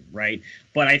terrorism, right?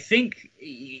 But I think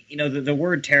the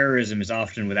word terrorism is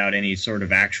often without any sort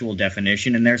of actual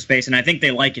definition in their space, and I think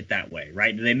they like it that way,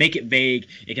 right? They make it vague.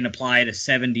 It can apply to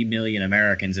 70 million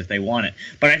Americans if they want it.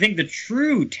 But I think the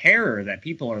true terror that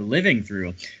people are living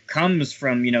through comes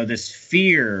from, this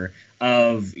fear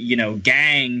of,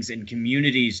 gangs and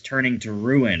communities turning to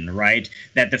ruin, right?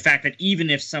 That the fact that even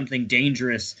if something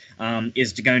dangerous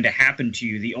is going to happen to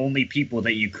you, the only people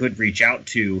that you could reach out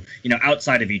to,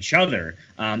 outside of each other,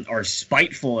 are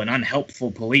spiteful and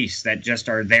unhelpful police that just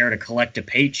are there to collect a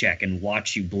paycheck and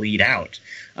watch you bleed out.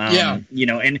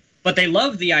 But they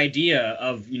love the idea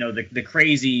of,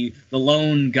 the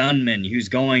lone gunman who's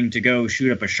going to go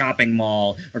shoot up a shopping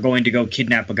mall or going to go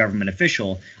kidnap a government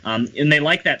official. And they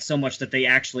like that so much that they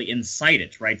actually incite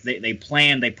it, right?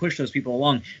 They push those people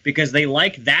along because they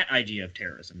like that idea of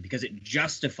terrorism, because it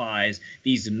justifies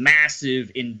these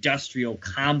massive industrial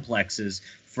complexes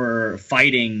for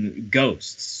fighting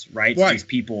ghosts, right? So these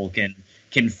people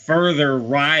can further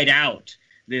ride out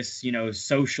this,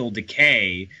 social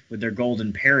decay with their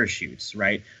golden parachutes,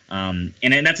 right? And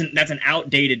that's an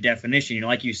outdated definition.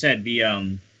 Like you said, the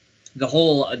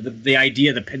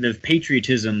idea, the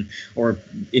patriotism, or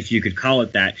if you could call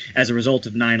it that, as a result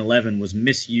of 9/11 was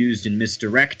misused and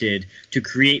misdirected to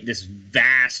create this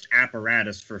vast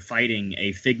apparatus for fighting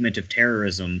a figment of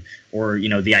terrorism, or,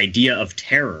 the idea of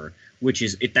terror, which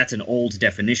is, that's an old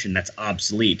definition that's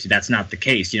obsolete. That's not the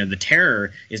case. The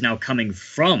terror is now coming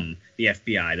from the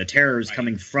FBI. The terror is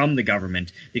coming from the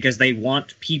government because they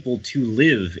want people to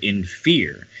live in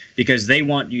fear, because they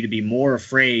want you to be more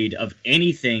afraid of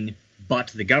anything but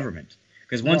the government.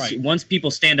 Because once people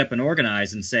stand up and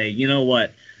organize and say, you know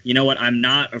what, I'm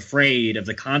not afraid of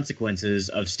the consequences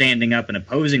of standing up and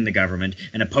opposing the government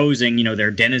and opposing, their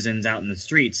denizens out in the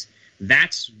streets,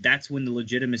 that's when the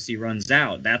legitimacy runs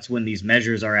out. That's when these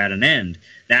measures are at an end.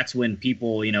 That's when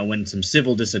people, when some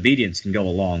civil disobedience can go a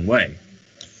long way.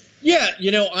 Yeah,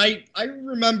 I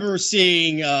remember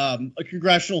seeing a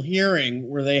congressional hearing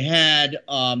where they had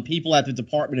people at the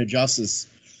Department of Justice.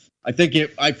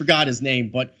 I forgot his name,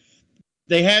 but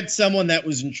they had someone that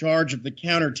was in charge of the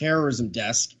counterterrorism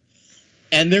desk.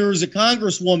 And there was a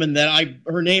congresswoman that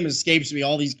her name escapes me.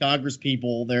 All these Congress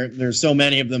people, there's so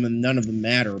many of them, and none of them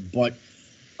matter. But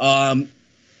her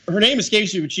name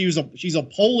escapes me. But she's a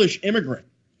Polish immigrant,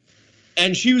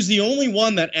 and she was the only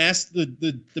one that asked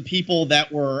the people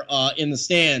that were in the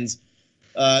stands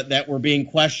that were being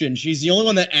questioned. She's the only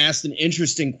one that asked an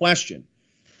interesting question.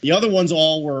 The other ones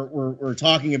all were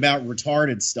talking about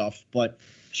retarded stuff, but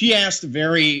she asked a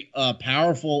very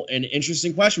powerful and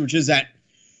interesting question, which is that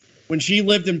when she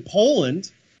lived in Poland,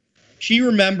 she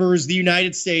remembers the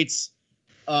United States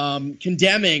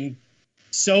condemning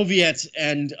Soviet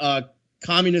and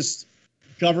communist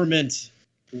government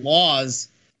laws,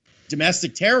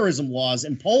 domestic terrorism laws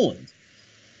in Poland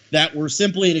that were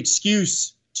simply an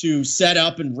excuse to set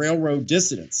up and railroad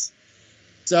dissidents.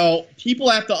 So people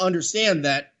have to understand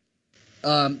that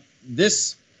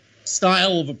this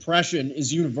style of oppression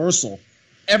is universal.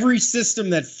 Every system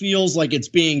that feels like it's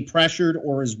being pressured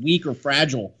or is weak or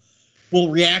fragile will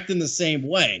react in the same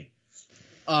way.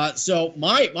 So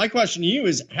my question to you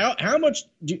is, how much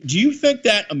do you think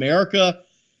that America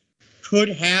could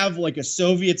have like a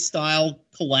Soviet-style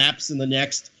collapse in the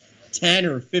next 10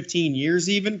 or 15 years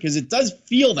even? Because it does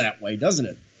feel that way, doesn't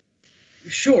it?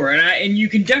 Sure, and you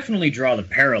can definitely draw the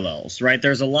parallels, right?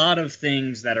 There's a lot of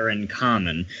things that are in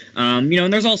common, and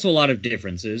there's also a lot of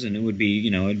differences, and it would be,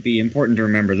 it'd be important to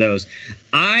remember those.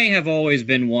 I have always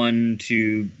been one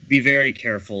to be very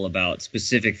careful about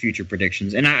specific future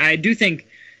predictions, and I do think,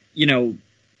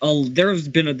 there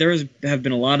have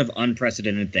been a lot of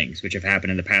unprecedented things which have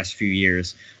happened in the past few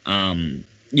years.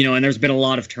 And there's been a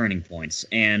lot of turning points.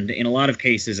 And in a lot of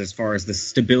cases, as far as the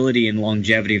stability and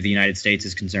longevity of the United States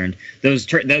is concerned,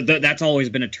 that's always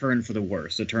been a turn for the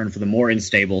worse, a turn for the more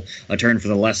unstable, a turn for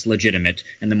the less legitimate,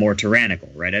 and the more tyrannical,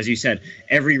 right? As you said,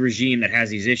 every regime that has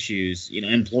these issues,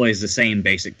 employs the same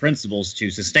basic principles to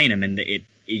sustain them, and it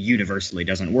universally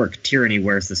doesn't work. Tyranny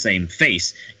wears the same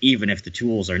face, even if the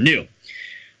tools are new.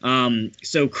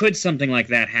 So could something like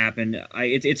that happen?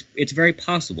 It's very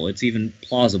possible. It's even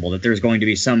plausible that there's going to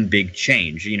be some big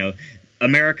change.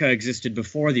 America existed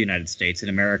before the United States, and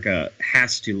America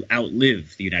has to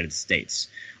outlive the United States.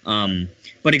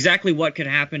 But exactly what could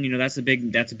happen, that's a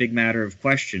big matter of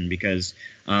question, because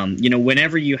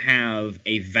whenever you have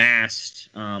a vast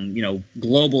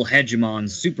global hegemon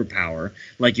superpower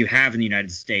like you have in the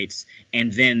United States,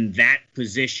 and then that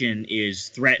position is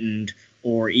threatened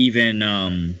or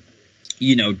even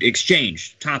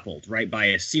exchanged, toppled, right, by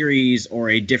a series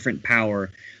or a different power.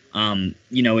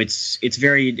 It's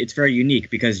very unique,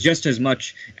 because just as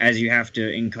much as you have to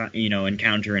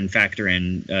encounter and factor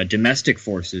in domestic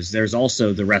forces, there's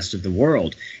also the rest of the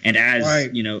world. And as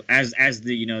as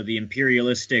the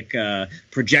imperialistic power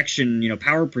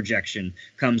projection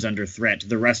comes under threat,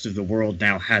 the rest of the world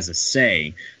now has a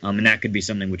say, and that could be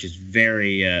something which is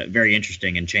very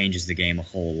interesting and changes the game a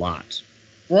whole lot.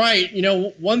 Right.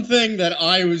 One thing that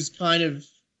I was kind of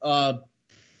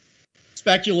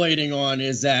speculating on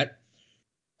is that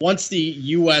once the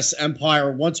U.S.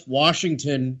 empire, once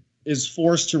Washington is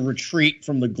forced to retreat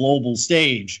from the global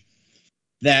stage,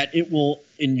 that it will,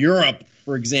 in Europe,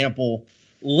 for example,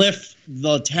 lift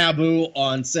the taboo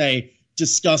on, say,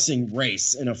 discussing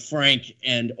race in a frank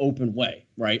and open way,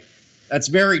 right? That's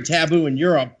very taboo in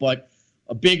Europe, but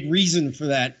a big reason for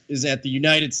that is that the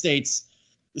United States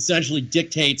essentially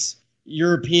dictates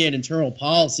European internal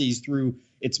policies through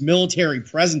its military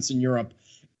presence in Europe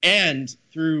and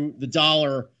through the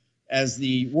dollar as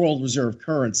the world reserve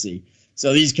currency.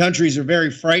 So these countries are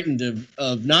very frightened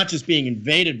of not just being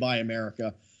invaded by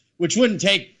America, which wouldn't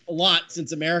take a lot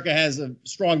since America has a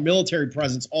strong military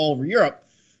presence all over Europe,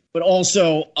 but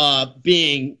also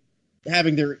having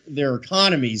their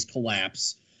economies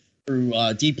collapse through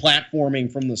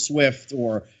deplatforming from the SWIFT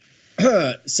or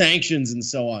sanctions and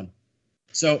so on.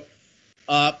 So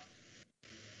a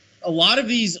lot of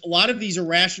these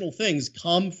irrational things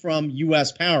come from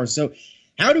U.S. power. So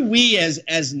how do we,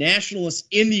 as nationalists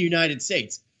in the United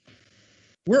States,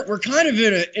 we're kind of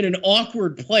in an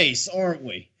awkward place, aren't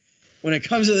we, when it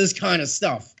comes to this kind of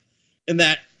stuff, in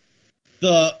that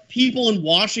the people in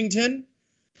Washington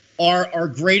are our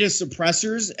greatest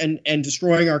oppressors and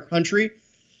destroying our country.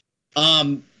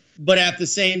 But at the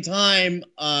same time,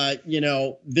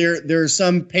 there are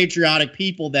some patriotic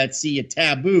people that see a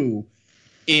taboo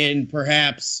in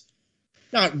perhaps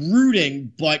not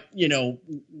rooting, but,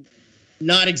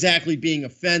 not exactly being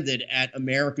offended at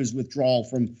America's withdrawal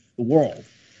from the world,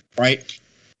 right?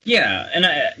 Yeah, and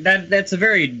that's a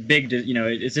very big,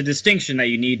 it's a distinction that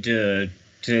you need to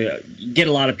get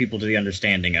a lot of people to the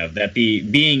understanding of, that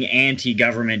being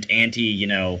anti-government,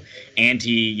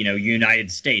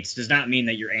 United States does not mean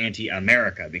that you're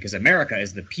anti-America, because America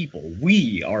is the people.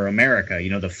 We are America,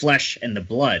 the flesh and the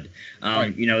blood.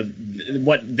 Right.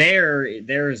 What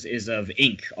theirs is of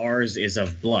ink, ours is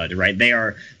of blood, right? They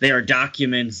are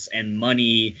documents and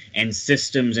money and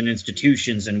systems and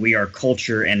institutions, and we are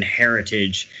culture and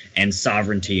heritage and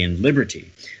sovereignty and liberty.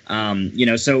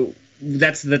 So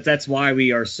that's why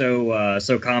we are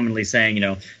so commonly saying,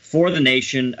 for the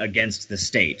nation against the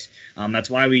state. That's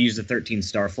why we use the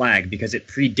 13-star flag, because it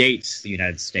predates the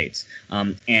United States.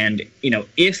 And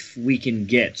if we can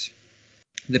get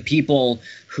the people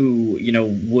who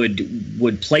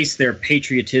would place their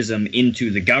patriotism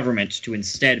into the government to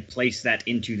instead place that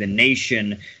into the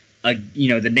nation,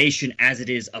 the nation as it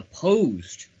is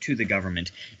opposed to the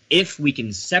government. If we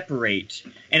can separate,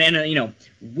 and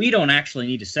we don't actually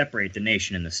need to separate the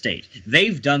nation and the state.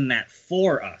 They've done that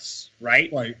for us,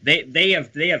 right? Right. They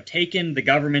have taken the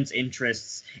government's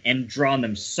interests and drawn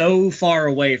them so far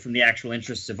away from the actual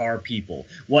interests of our people.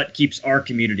 What keeps our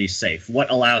communities safe? What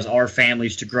allows our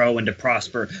families to grow and to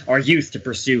prosper? Our youth to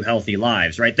pursue healthy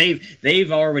lives, right?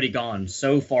 They've already gone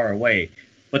so far away,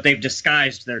 but they've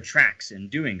disguised their tracks in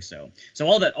doing so. So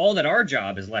all that our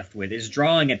job is left with is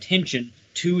drawing attention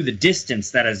to the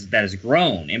distance that has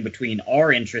grown in between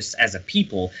our interests as a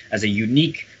people, as a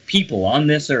unique people on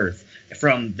this earth,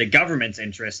 from the government's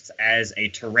interests as a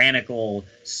tyrannical,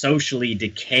 socially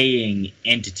decaying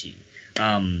entity.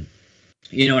 And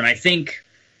I think,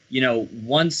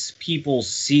 once people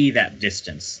see that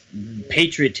distance,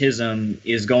 patriotism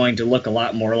is going to look a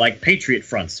lot more like Patriot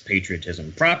Front's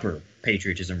patriotism, proper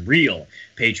patriotism, real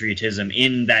patriotism,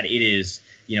 in that it is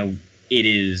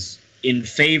in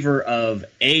favor of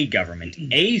a government,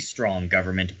 a strong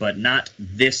government, but not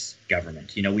this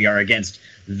government. We are against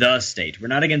the state. We're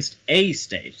not against a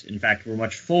state. In fact, we're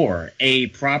much for a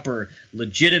proper,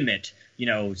 legitimate,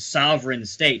 sovereign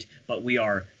state, but we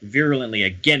are virulently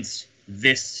against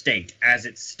this state as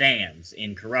it stands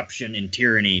in corruption and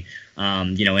tyranny,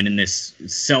 and in this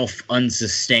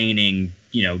self-unsustaining,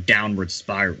 downward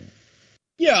spiral.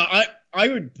 Yeah, I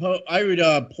would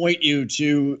point you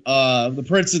to the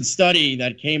Princeton study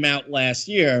that came out last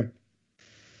year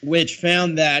which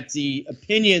found that the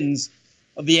opinions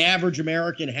of the average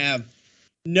American have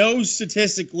no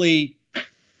statistically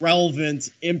relevant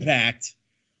impact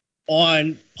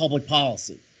on public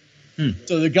policy.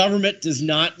 So the government does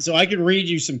not. So I can read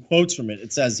you some quotes from it.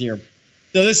 It says here.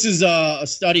 So this is a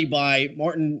study by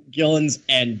Martin Gillens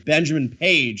and Benjamin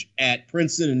Page at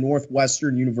Princeton and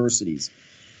Northwestern universities.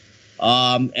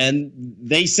 And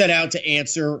they set out to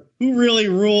answer who really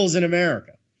rules in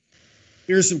America.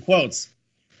 Here's some quotes.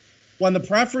 When the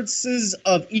preferences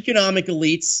of economic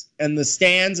elites and the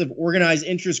stands of organized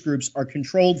interest groups are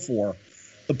controlled for,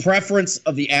 the preference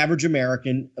of the average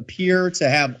American appear to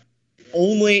have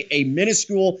only a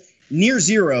minuscule, near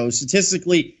zero,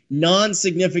 statistically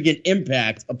non-significant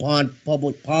impact upon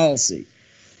public policy.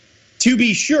 To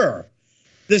be sure,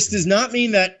 this does not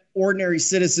mean that ordinary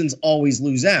citizens always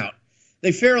lose out.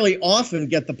 They fairly often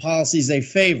get the policies they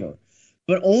favor,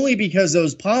 but only because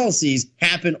those policies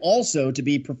happen also to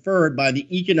be preferred by the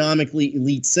economically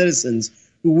elite citizens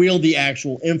who wield the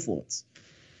actual influence.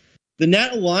 The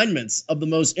net alignments of the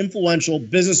most influential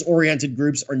business-oriented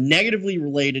groups are negatively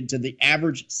related to the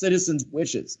average citizen's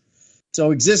wishes. So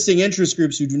existing interest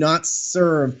groups who do not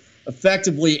serve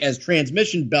effectively as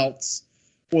transmission belts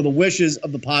for the wishes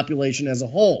of the population as a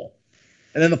whole.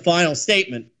 And then the final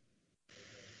statement,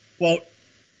 quote,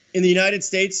 in the United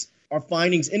States, our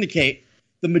findings indicate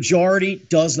the majority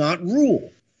does not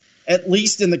rule, at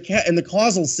least in the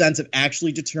causal sense of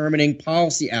actually determining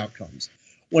policy outcomes.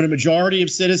 When a majority of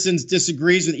citizens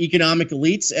disagrees with economic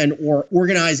elites and or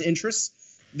organized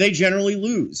interests, they generally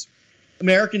lose.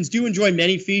 Americans do enjoy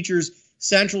many features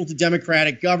central to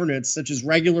democratic governance, such as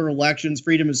regular elections,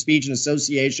 freedom of speech and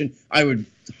association. I would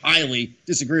highly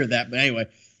disagree with that, but anyway,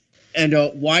 and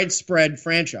widespread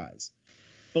franchise.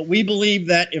 But we believe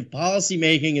that if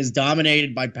policymaking is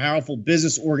dominated by powerful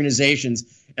business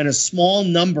organizations and a small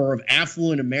number of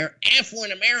affluent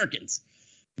Americans,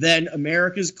 then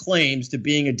America's claims to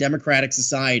being a democratic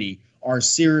society are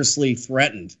seriously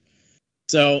threatened.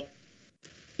 So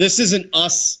this isn't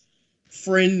us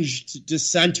fringed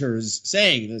dissenters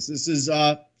saying this. This is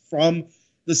from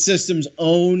the system's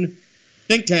own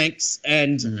think tanks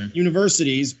and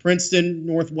universities, Princeton,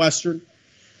 Northwestern.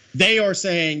 They are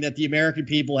saying that the American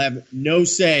people have no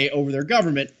say over their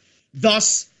government.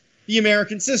 Thus, the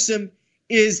American system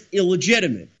is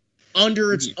illegitimate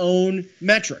under its own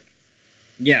metric.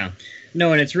 Yeah,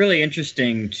 no, and it's really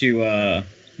interesting to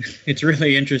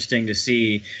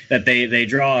see that they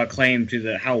draw a claim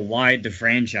to how wide the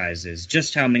franchise is,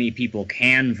 just how many people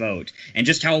can vote, and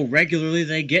just how regularly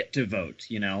they get to vote.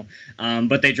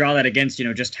 But they draw that against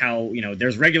just how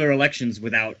there's regular elections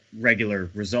without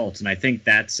regular results, and I think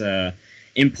that's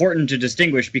important to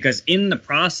distinguish, because in the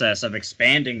process of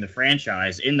expanding the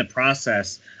franchise, in the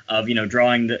process of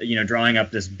drawing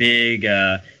up this big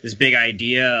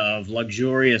idea of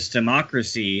luxurious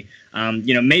democracy,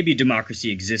 maybe democracy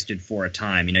existed for a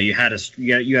time. You had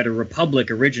a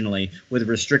republic originally with a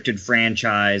restricted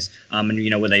franchise,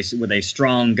 and with a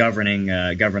strong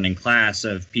governing class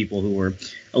of people who were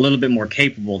a little bit more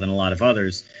capable than a lot of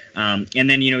others. And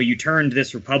then you turned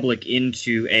this republic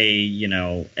into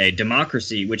a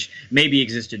democracy, which maybe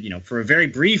existed for a very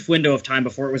brief window of time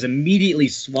before it was immediately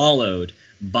swallowed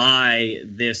by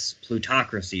this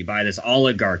plutocracy, by this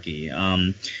oligarchy,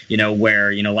 where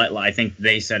I think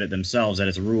they said it themselves, that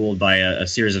it's ruled by a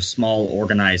series of small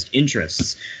organized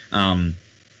interests. And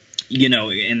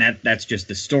that's just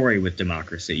the story with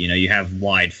democracy. You have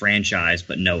wide franchise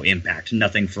but no impact,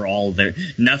 nothing for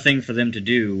them to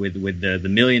do with the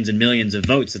millions and millions of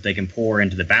votes that they can pour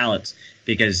into the ballots,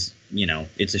 because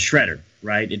it's a shredder,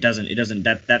 right?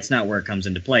 That's not where it comes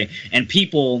into play. And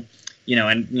people,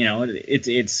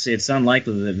 it's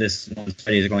unlikely that this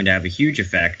study is going to have a huge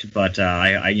effect, but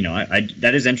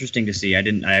that is interesting to see.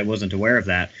 I wasn't aware of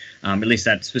that. At least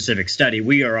that specific study.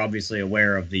 We are obviously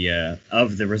aware of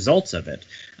the results of it.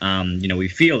 We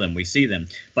feel them, we see them.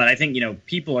 But I think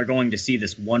people are going to see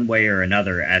this one way or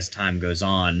another as time goes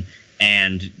on,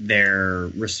 and their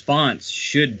response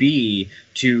should be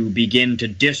to begin to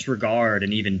disregard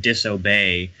and even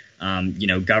disobey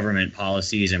government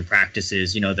policies and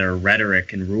practices, their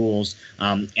rhetoric and rules,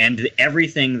 and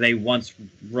everything they once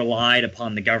relied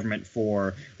upon the government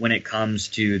for when it comes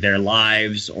to their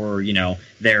lives or,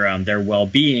 their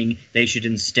well-being. They should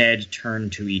instead turn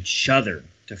to each other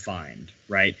to find,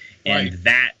 right? And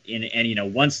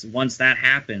once that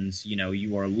happens,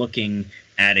 you are looking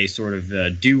at a sort of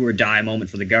do or die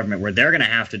moment for the government, where they're going to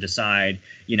have to decide,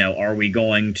 are we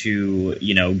going to,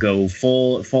 go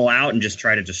full out and just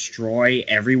try to destroy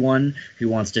everyone who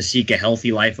wants to seek a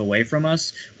healthy life away from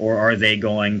us, or are they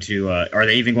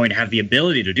even going to have the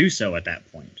ability to do so at that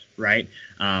point? right?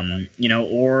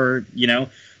 Or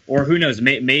who knows?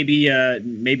 Maybe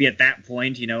at that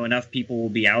point, enough people will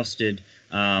be ousted,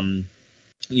 in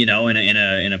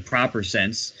a proper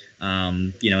sense,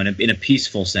 in a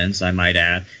peaceful sense, I might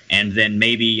add, and then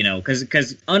maybe,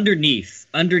 because underneath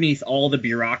all the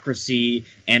bureaucracy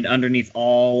and underneath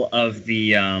all of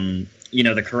the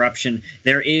the corruption,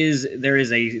 there is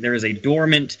a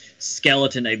dormant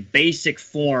skeleton, a basic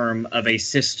form of a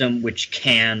system which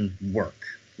can work,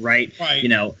 right?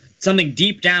 Right. Something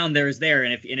deep down there is there,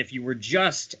 and if you were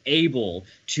just able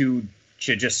to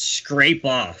just scrape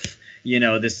off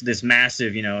this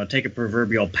massive, take a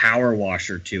proverbial power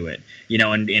washer to it,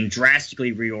 and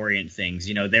drastically reorient things,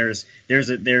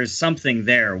 there's something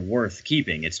there worth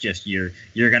keeping. It's just you're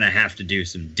going to have to do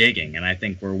some digging, and I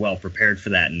think we're well prepared for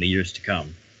that in the years to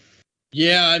come.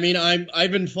 Yeah, I mean,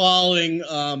 I've been following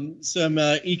some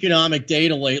economic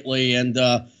data lately, and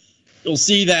you'll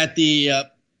see that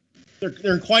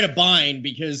they're in quite a bind,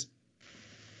 because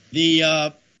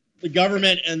the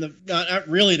government and the not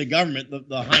really the government,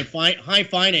 the high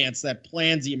finance that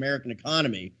plans the American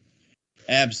economy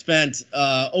have spent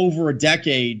over a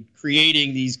decade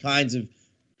creating these kinds of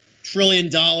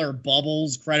trillion-dollar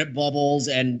bubbles, credit bubbles,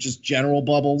 and just general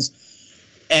bubbles.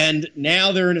 And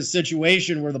now they're in a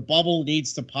situation where the bubble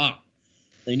needs to pop.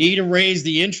 They need to raise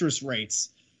the interest rates,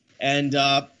 and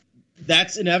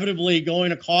that's inevitably going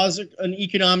to cause an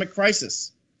economic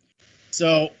crisis.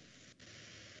 So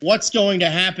what's going to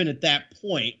happen at that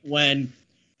point when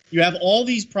you have all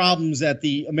these problems that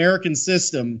the American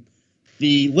system,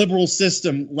 the liberal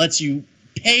system, lets you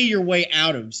pay your way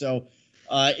out of? So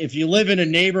if you live in a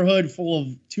neighborhood full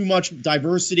of too much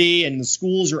diversity and the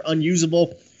schools are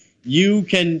unusable, you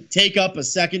can take up a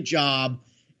second job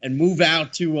and move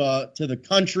out to the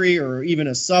country or even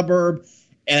a suburb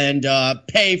and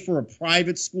pay for a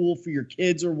private school for your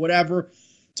kids or whatever.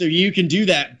 So you can do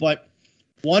that. But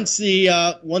once the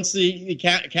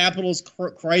capitalist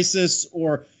crisis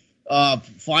or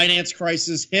finance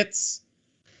crisis hits,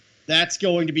 that's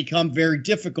going to become very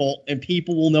difficult, and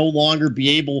people will no longer be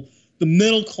able, the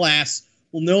middle class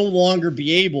will no longer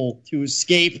be able to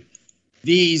escape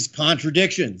these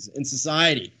contradictions in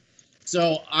society.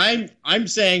 So I'm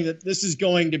saying that this is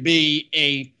going to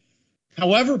be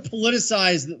however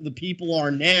politicized the people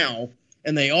are now,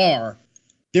 and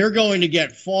they're going to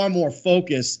get far more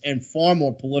focused and far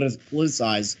more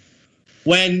politicized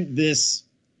when this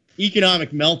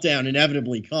economic meltdown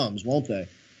inevitably comes, won't they?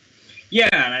 Yeah,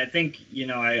 and I think,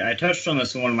 I touched on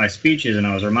this in one of my speeches, and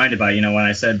I was reminded by, when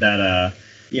I said that,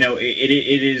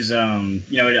 it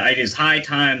is high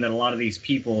time that a lot of these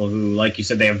people who, like you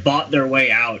said, they have bought their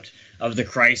way out of the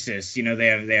crisis,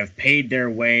 they have paid their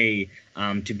way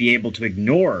to be able to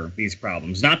ignore these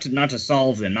problems, not to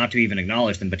solve them, not to even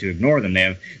acknowledge them, but to ignore them.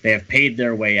 They have paid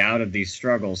their way out of these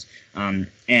struggles,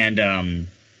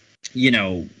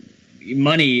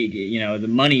 money, the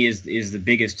money is the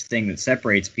biggest thing that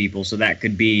separates people. So that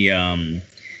could be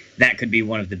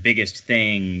one of the biggest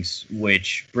things,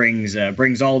 which brings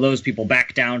all those people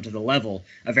back down to the level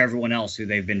of everyone else who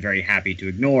they've been very happy to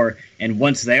ignore. And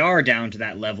once they are down to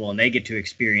that level and they get to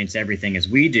experience everything as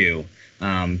we do,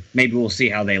 maybe we'll see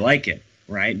how they like it.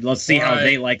 Right? Let's see how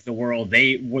they like the world.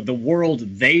 The world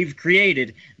they've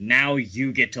created. Now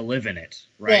you get to live in it.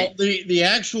 Right? Well, the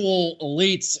actual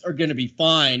elites are going to be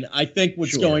fine. I think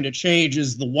what's going to change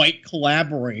is the white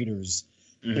collaborators,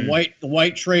 the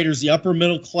white traders, the upper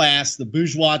middle class, the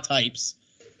bourgeois types,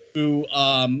 who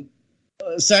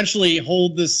essentially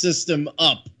hold this system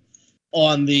up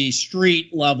on the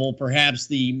street level, perhaps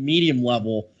the medium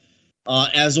level,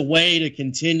 as a way to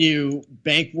continue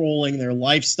bankrolling their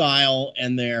lifestyle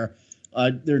and their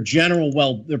their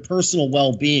personal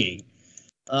well-being.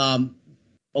 A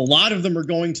lot of them are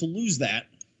going to lose that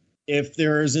if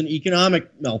there is an economic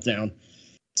meltdown.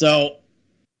 So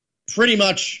pretty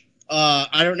much,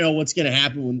 I don't know what's going to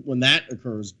happen when that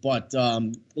occurs, but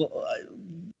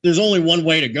there's only one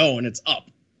way to go, and it's up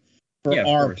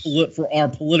for our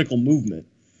political movement.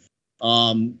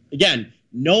 Again,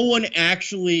 no one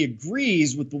actually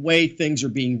agrees with the way things are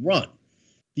being run.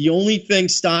 The only thing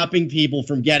stopping people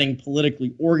from getting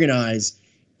politically organized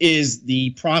is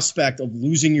the prospect of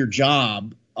losing your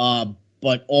job,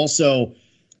 but also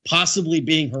possibly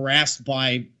being harassed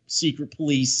by secret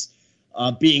police,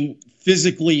 being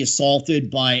physically assaulted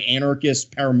by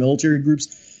anarchist paramilitary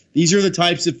groups. These are the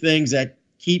types of things that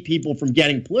keep people from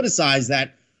getting politicized,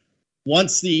 that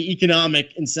once the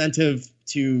economic incentive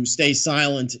to stay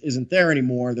silent isn't there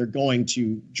anymore, they're going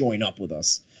to join up with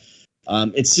us.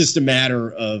 It's just a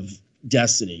matter of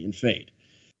destiny and fate.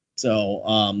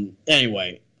 So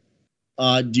anyway,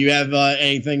 Do you have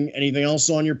anything else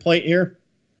on your plate here?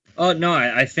 Oh no,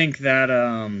 I think that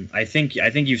I think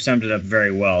you've summed it up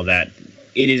very well. That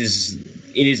it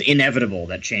is inevitable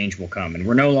that change will come, and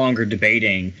we're no longer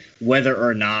debating whether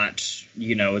or not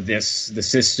the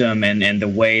system and the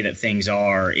way that things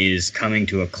are is coming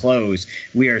to a close.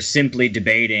 We are simply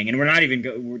debating, and we're not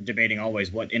even we're debating always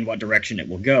in what direction it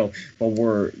will go. But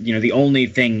we're the only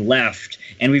thing left,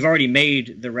 and we've already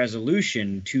made the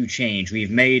resolution to change.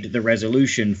 We've made the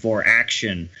resolution for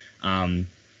action.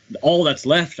 All that's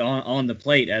left on the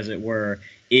plate, as it were,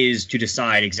 is to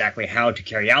decide exactly how to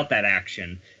carry out that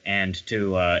action and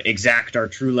to exact our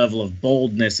true level of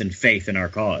boldness and faith in our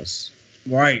cause.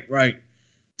 Right.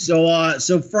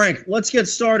 So Frank, let's get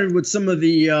started with some of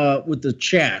the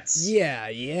chats.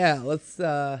 Yeah. Let's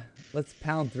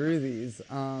pound through these.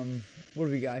 What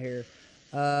do we got here?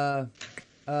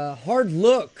 Hard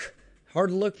look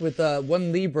with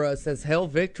 1 Libra says Hail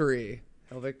Victory.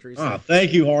 Hail Victory.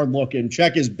 Thank you, Hard Looking.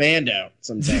 Check his band out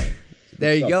sometime.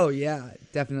 There you go. Yeah,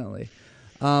 definitely.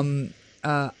 INM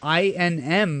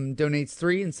donates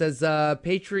 3 and says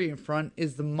Patriot Front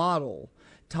is the model.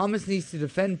 Thomas needs to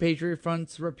defend Patriot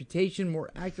Front's reputation more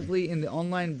actively in the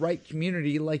online right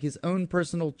community, like his own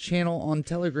personal channel on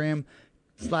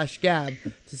Telegram/Gab,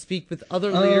 to speak with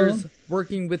other leaders.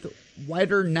 Working with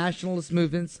wider nationalist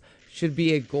movements should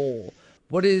be a goal.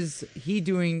 What is he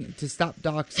doing to stop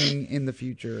doxing in the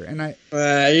future? And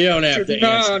you don't have to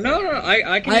answer. No.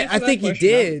 I can. I think he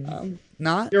did.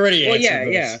 Not. You already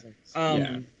answered.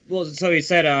 Yeah. Well, so he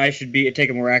said I should take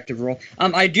a more active role.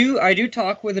 I do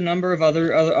talk with a number of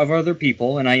other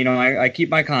people, and I keep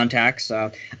my contacts.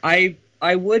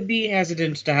 I would be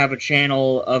hesitant to have a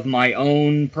channel of my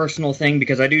own personal thing,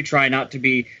 because I do try not to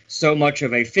be so much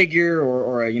of a figure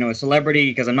or a celebrity,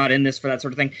 because I'm not in this for that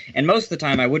sort of thing. And most of the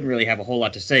time, I wouldn't really have a whole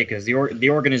lot to say, because the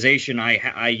organization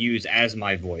I use as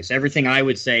my voice. Everything I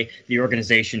would say, the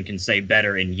organization can say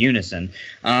better in unison.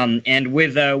 And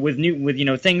with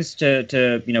things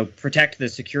to protect the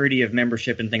security of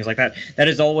membership and things like that, that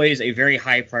is always a very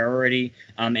high priority.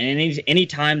 And any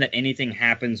time that anything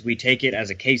happens, we take it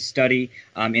as a case study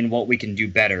in what we can do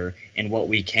better and what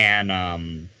we can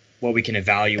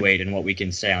evaluate and what we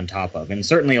can say on top of. And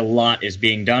certainly a lot is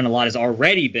being done. A lot has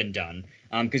already been done,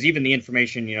 because even the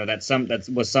information that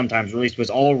was sometimes released was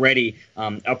already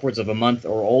upwards of a month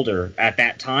or older at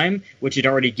that time, which had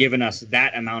already given us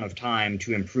that amount of time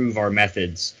to improve our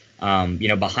methods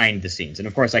behind the scenes. And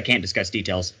of course, I can't discuss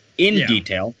details in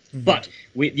detail, but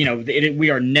we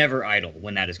are never idle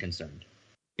when that is concerned.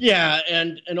 Yeah,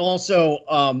 and also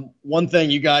one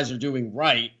thing you guys are doing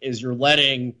right is you're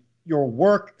letting your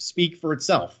work speak for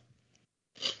itself.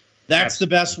 That's the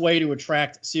best way to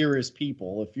attract serious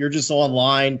people. If you're just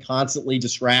online, constantly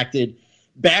distracted,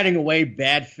 batting away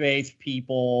bad faith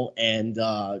people and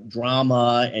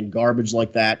drama and garbage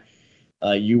like that,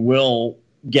 you will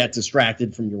get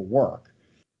distracted from your work.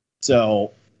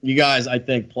 So you guys, I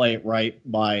think, play it right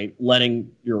by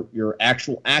letting your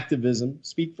actual activism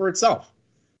speak for itself.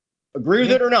 Agree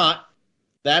with it or not,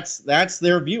 that's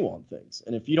their view on things.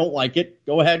 And if you don't like it,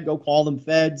 go ahead, go call them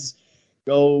feds,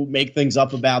 go make things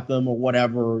up about them or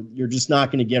whatever. You're just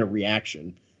not going to get a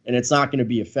reaction, and it's not going to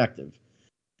be effective.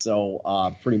 So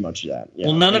pretty much that. Yeah.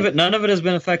 Well, none of it has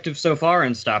been effective so far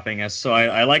in stopping us. So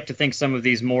I like to think some of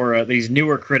these these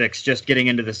newer critics just getting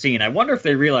into the scene, I wonder if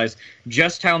they realize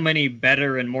just how many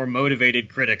better and more motivated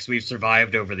critics we've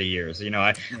survived over the years.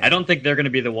 I don't think they're going to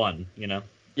be the one.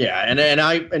 Yeah,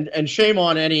 and shame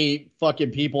on any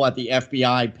fucking people at the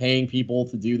FBI paying people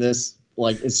to do this.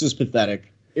 Like, it's just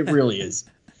pathetic. It really is.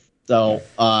 So,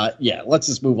 let's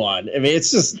just move on. I mean,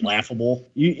 it's just laughable.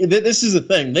 This is the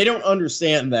thing. They don't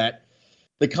understand that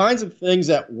the kinds of things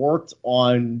that worked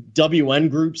on WN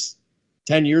groups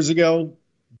 10 years ago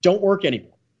don't work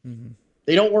anymore. Mm-hmm.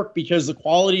 They don't work because the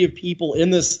quality of people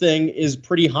in this thing is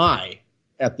pretty high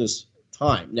at this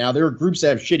time. Now, there are groups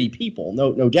that have shitty people,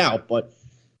 no doubt, but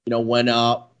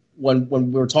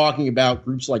when we're talking about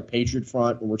groups like Patriot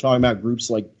Front, when we're talking about groups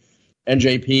like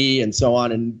NJP and so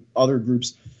on and other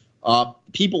groups,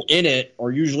 people in it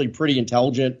are usually pretty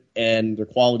intelligent and they're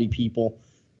quality people,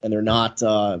 and they're not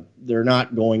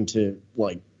going to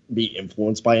be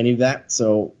influenced by any of that.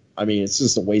 So I mean, it's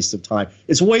just a waste of time.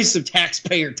 It's a waste of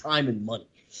taxpayer time and money.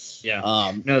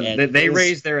 Yeah. They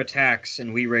raise their attacks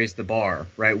and we raise the bar,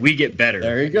 right? We get better.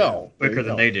 There you go. Quicker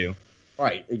than they do.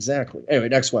 Right, exactly. Anyway,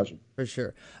 next question. For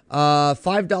sure.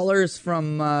 $5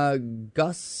 from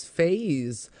Gus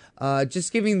Faze.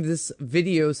 Just giving this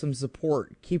video some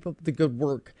support. Keep up the good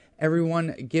work.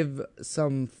 Everyone give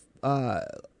some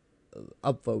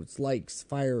upvotes, likes,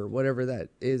 fire, whatever that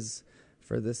is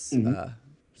for this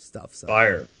stuff. So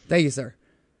Fire. thank you, sir.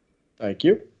 Thank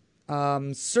you.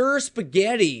 Sir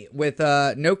Spaghetti with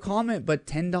no comment but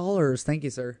 $10. Thank you,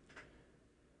 sir.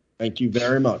 Thank you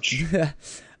very much.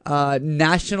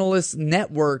 Nationalist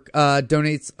Network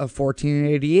donates a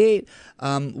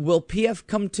 $14.88. Will PF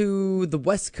come to the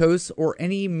West Coast or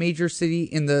any major city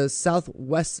in the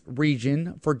Southwest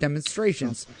region for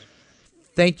demonstrations?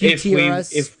 Thank you,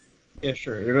 TRS. Yeah,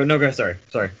 sure. No, go. Sorry.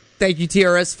 Thank you,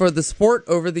 TRS, for the support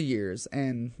over the years.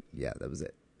 And yeah, that was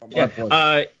it.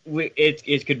 Yeah.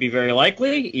 It could be very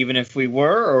likely, even if we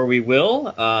were or we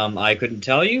will. I couldn't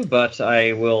tell you, but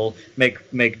I will make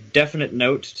definite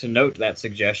note to note that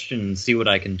suggestion and see what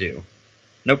I can do.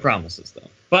 No promises, though.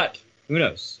 But who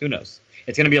knows? Who knows?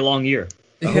 It's going to be a long year,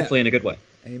 but hopefully in a good way.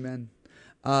 Amen.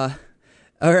 All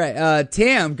right,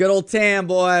 Tam, good old Tam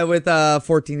boy with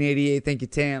 $14.88. Thank you,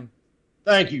 Tam.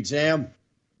 Thank you, Tam.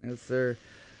 Yes, sir.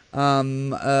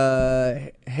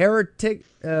 Heretic,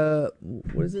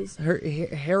 what is this?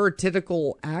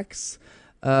 Heretical Acts,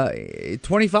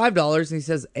 $25, and he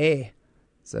says A.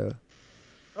 So.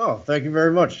 Oh, thank you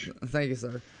very much. Thank you,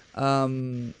 sir.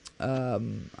 Not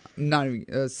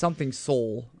even, something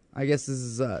Soul. I guess this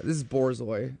is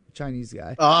Borzoi, Chinese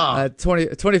guy.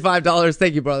 $25.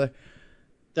 Thank you, brother.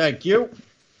 Thank you.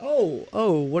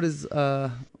 Oh, what is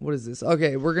this?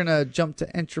 Okay, we're gonna jump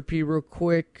to Entropy real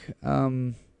quick.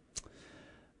 And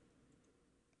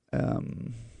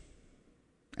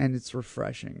it's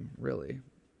refreshing, really.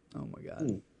 Oh my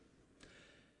god.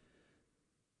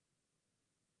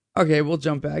 Okay, we'll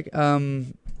jump back.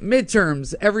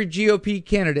 Midterms, every GOP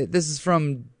candidate. This is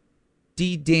from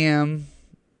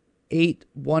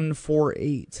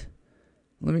DDAM8148.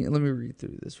 Let me read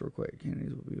through this real quick.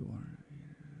 Candidates will be one.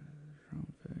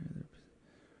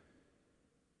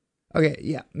 Okay,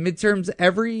 yeah. Midterms,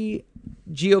 every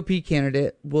GOP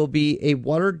candidate will be a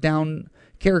watered-down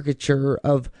caricature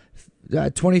of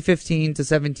 2015 to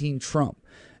 17 Trump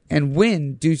and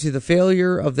win due to the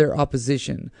failure of their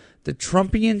opposition. The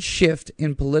Trumpian shift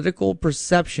in political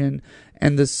perception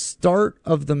and the start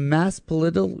of the mass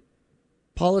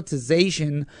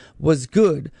politicization was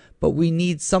good, but we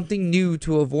need something new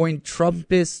to avoid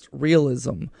Trumpist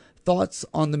realism. Thoughts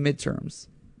on the midterms?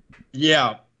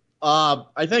 Yeah.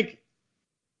 I think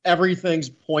everything's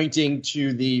pointing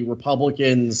to the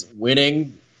Republicans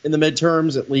winning in the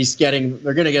midterms, at least they're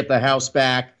going to get the House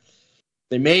back.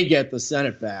 They may get the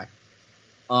Senate back.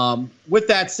 With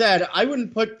that said, I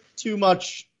wouldn't put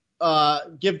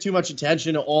give too much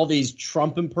attention to all these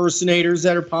Trump impersonators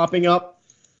that are popping up,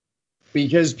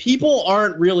 because people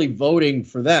aren't really voting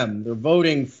for them. They're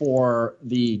voting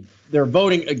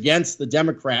against the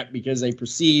Democrat because they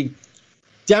perceive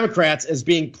Democrats as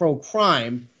being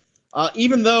pro-crime,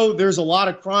 even though there's a lot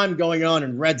of crime going on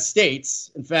in red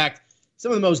states. In fact,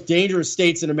 some of the most dangerous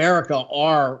states in America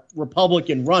are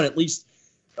Republican-run, at least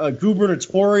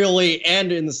gubernatorially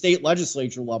and in the state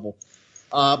legislature level.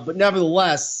 But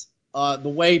nevertheless, the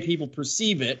way people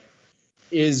perceive it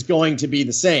is going to be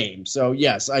the same. So,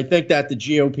 yes, I think that the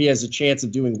GOP has a chance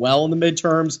of doing well in the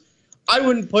midterms. I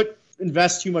wouldn't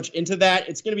invest too much into that.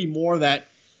 It's going to be more that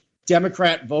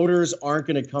Democrat voters aren't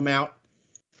going to come out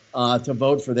to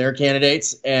vote for their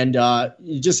candidates, and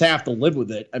you just have to live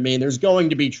with it. I mean, there's going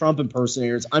to be Trump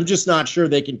impersonators. I'm just not sure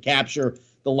they can capture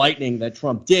the lightning that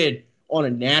Trump did on a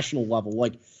national level.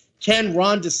 Like, can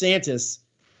Ron DeSantis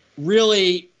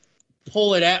really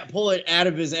pull it out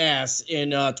of his ass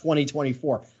in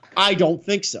 2024? I don't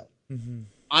think so. Mm-hmm.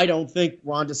 I don't think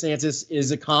Ron DeSantis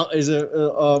is a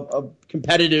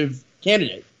competitive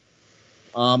candidate.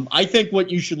 I think what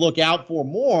you should look out for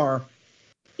more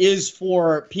is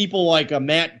for people like a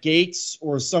Matt Gaetz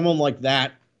or someone like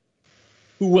that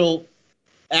who will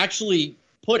actually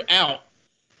put out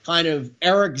kind of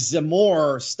Eric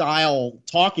Zemmour style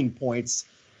talking points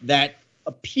that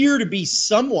appear to be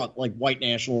somewhat like white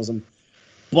nationalism,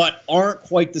 but aren't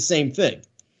quite the same thing.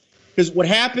 Because what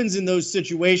happens in those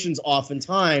situations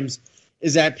oftentimes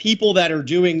is that people that are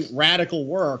doing radical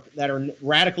work, that are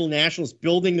radical nationalists,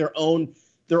 building their own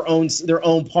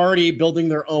party, building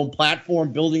their own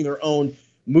platform, building their own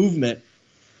movement,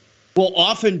 will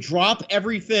often drop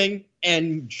everything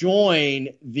and join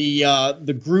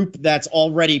the group that's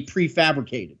already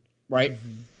prefabricated, right?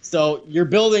 Mm-hmm. So you're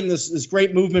building this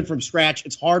great movement from scratch.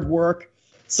 It's hard work.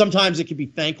 Sometimes it can be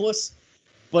thankless,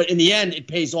 but in the end, it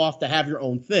pays off to have your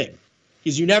own thing,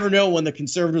 because you never know when the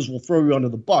conservatives will throw you under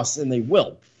the bus, and they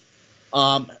will.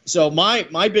 So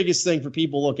my biggest thing for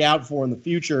people to look out for in the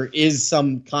future is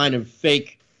some kind of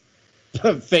fake,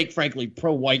 frankly,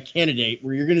 pro-white candidate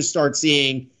where you're going to start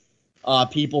seeing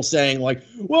people saying like,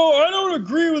 well, I don't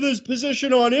agree with his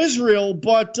position on Israel,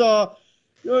 but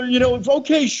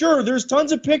Okay, sure, there's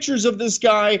tons of pictures of this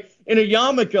guy in a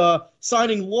yarmulke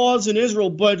signing laws in Israel,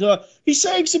 but he's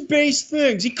saying some base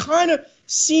things. He kind of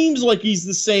seems like he's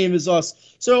the same as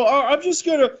us. So I'm just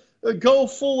going to go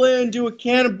full in, do a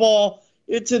cannonball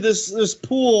into this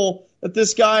pool that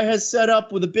this guy has set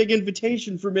up with a big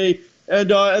invitation for me, and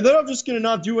then I'm just going to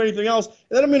not do anything else, and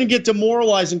then I'm going to get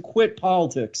demoralized and quit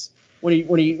politics when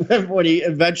he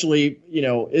eventually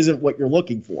isn't what you're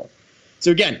looking for.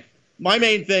 So again, my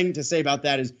main thing to say about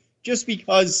that is just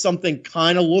because something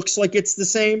kind of looks like it's the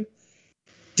same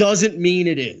doesn't mean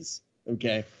it is.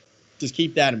 Okay, just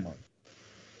keep that in mind.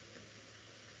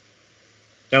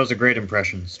 That was a great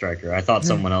impression, Stryker. I thought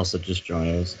someone else had just joined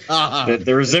us.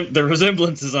 The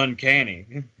resemblance is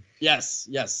uncanny. Yes.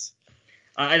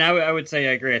 And I would say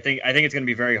I agree. I think it's going to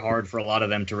be very hard for a lot of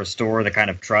them to restore the kind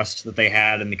of trust that they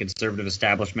had in the conservative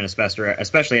establishment,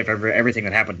 especially after everything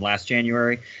that happened last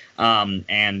January.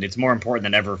 And it's more important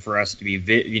than ever for us to be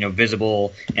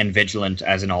visible and vigilant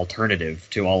as an alternative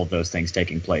to all of those things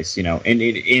taking place. In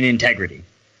integrity.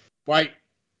 Right.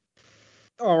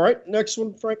 All right. Next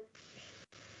one, Frank.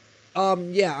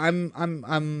 Yeah,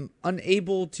 I'm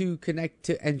unable to connect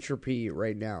to Entropy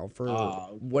right now for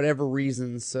whatever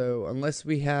reason. So unless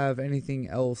we have anything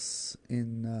else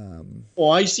in,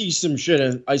 well, I see some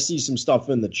shit. I see some stuff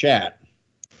in the chat.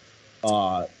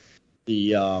 I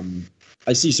see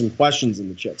some questions in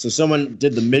the chat. So someone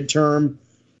did the midterm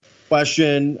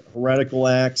question, heretical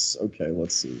acts. Okay,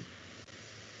 let's see.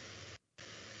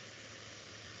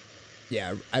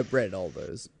 Yeah, I've read all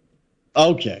those.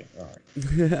 Okay, all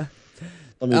right.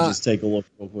 Let me just take a look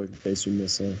real quick in case we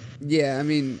miss it. Yeah, I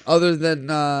mean, other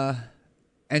than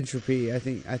Entropy, I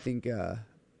think that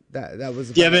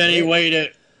was. Do you have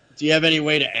any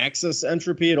way to access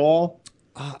Entropy at all?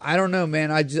 I don't know, man.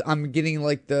 I'm getting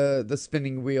like the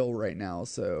spinning wheel right now.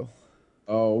 So.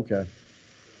 Oh, okay.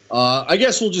 I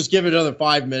guess we'll just give it another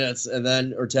 5 minutes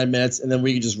or 10 minutes, and then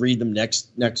we can just read them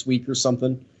next week or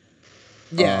something.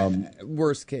 Yeah.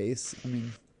 Worst case. I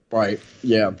mean. Right.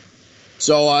 Yeah.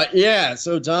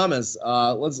 So Thomas,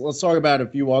 let's talk about a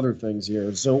few other things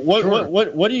here. So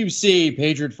what do you see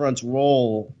Patriot Front's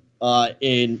role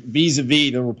in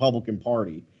vis-a-vis the Republican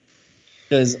Party?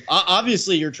 Because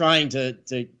obviously you're trying to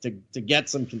get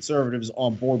some conservatives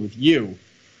on board with you.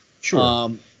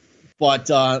 Sure. But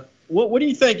what do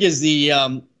you think is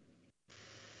the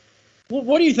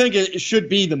what do you think it should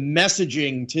be the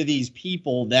messaging to these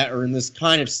people that are in this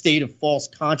kind of state of false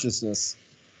consciousness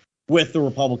with the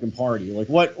Republican Party? Like,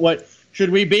 what should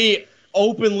we be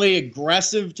openly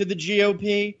aggressive to the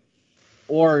GOP,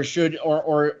 or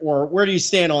where do you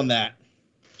stand on that?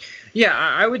 Yeah,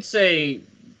 I would say,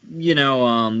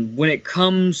 when it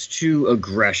comes to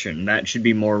aggression, that should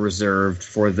be more reserved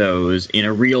for those in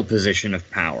a real position of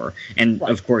power, and right.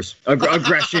 Of course,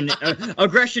 aggression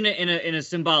in a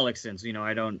symbolic sense.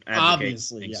 I don't advocate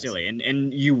being silly,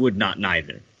 and you would not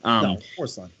neither. No, of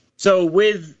course not. So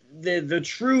with the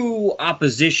true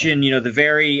opposition, the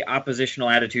very oppositional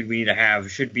attitude we need to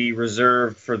have should be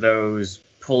reserved for those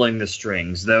pulling the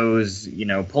strings, those,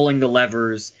 pulling the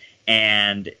levers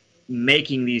and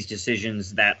making these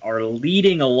decisions that are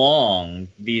leading along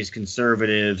these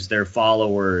conservatives, their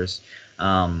followers.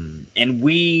 And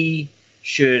we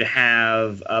should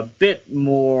have a bit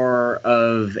more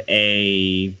of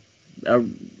a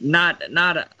not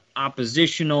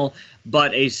oppositional,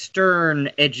 but a stern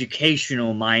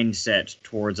educational mindset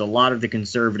towards a lot of the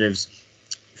conservatives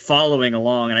following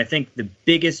along. And I think the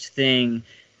biggest thing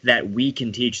that we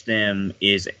can teach them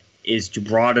is to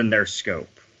broaden their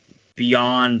scope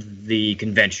beyond the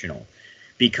conventional,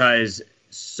 because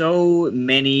so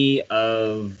many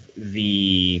of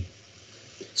the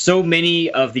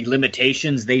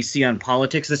limitations they see on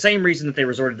politics, the same reason that they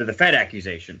resorted to the Fed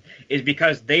accusation, is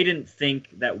because they didn't think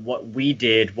that what we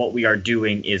are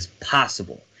doing is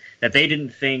possible. That they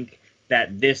didn't think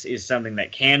that this is something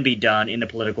that can be done in the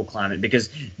political climate, because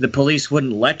the police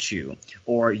wouldn't let you,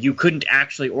 or you couldn't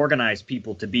actually organize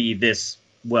people to be this,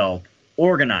 well,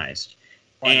 organized.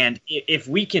 Right. And if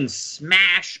we can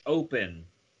smash open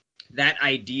that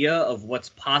idea of what's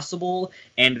possible,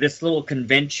 and this little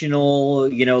conventional,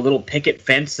 little picket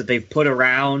fence that they've put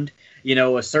around,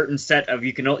 a certain set of,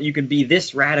 you can be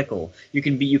this radical, you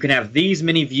can have these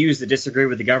many views that disagree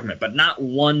with the government, but not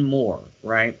one more,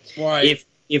 right? Right.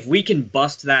 If we can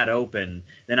bust that open,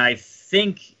 then I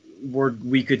think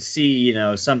we could see,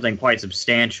 something quite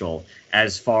substantial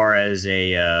as far as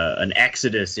an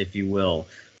exodus, if you will,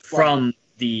 from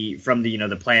the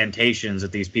plantations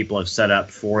that these people have set up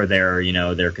for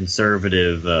their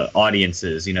conservative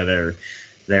audiences, their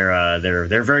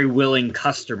they're very willing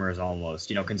customers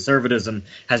almost. Conservatism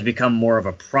has become more of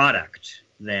a product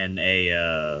than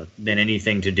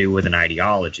anything to do with an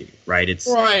ideology, right? It's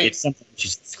something that you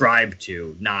subscribe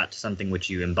to, not something which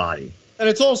you embody. And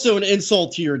it's also an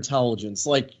insult to your intelligence.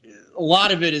 Like, a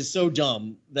lot of it is so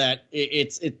dumb that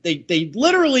they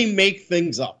literally make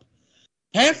things up.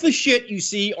 Half the shit you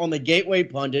see on the Gateway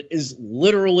Pundit is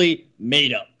literally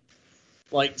made up.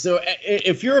 Like, so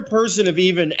if you're a person of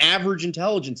even average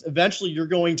intelligence, eventually you're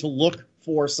going to look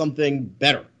for something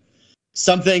better,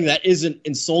 something that isn't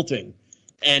insulting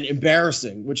and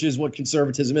embarrassing, which is what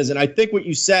conservatism is. And I think what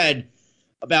you said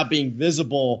about being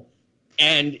visible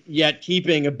and yet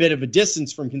keeping a bit of a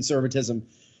distance from conservatism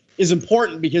is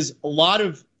important, because a lot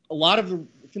of the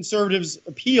conservatives'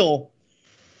 appeal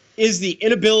is the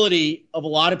inability of a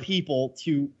lot of people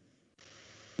to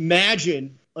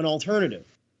imagine an alternative.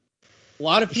 A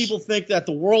lot of people think that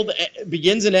the world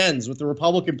begins and ends with the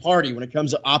Republican Party when it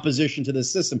comes to opposition to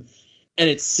this system, and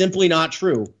it's simply not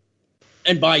true.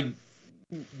 And by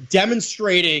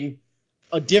demonstrating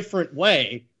a different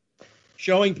way,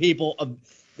 showing people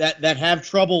that have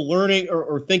trouble learning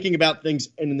or thinking about things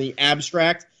in the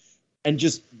abstract, and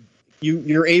just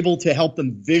you're able to help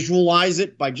them visualize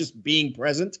it by just being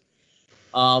present,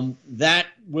 that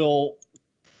will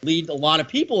lead a lot of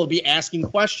people to be asking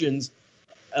questions,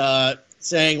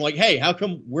 saying like, hey, how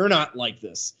come we're not like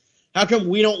this? How come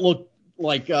we don't look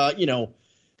like,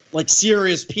 like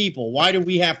serious people? Why do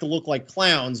we have to look like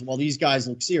clowns while these guys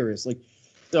look serious? Like,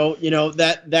 so,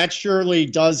 that surely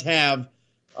does have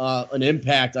an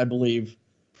impact, I believe.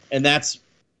 And that's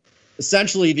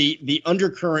essentially the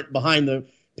undercurrent behind the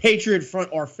Patriot Front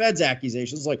or Feds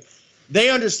accusations. Like, they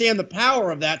understand the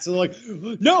power of that. So they're like,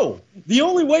 no, the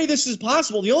only way this is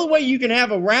possible, the only way you can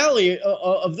have a rally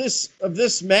of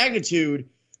this magnitude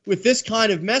with this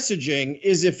kind of messaging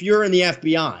is if you're in the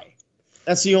FBI.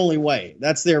 That's the only way.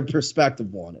 That's their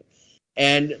perspective on it.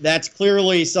 And that's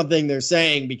clearly something they're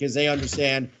saying because they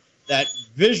understand that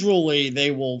visually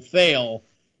they will fail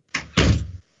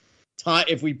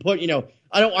if we put,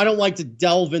 I don't like to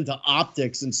delve into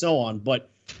optics and so on, but,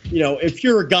 if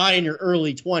you're a guy in your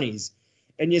early 20s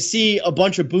and you see a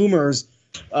bunch of boomers,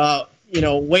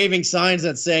 waving signs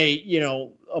that say,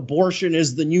 abortion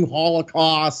is the new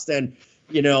Holocaust, and,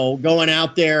 going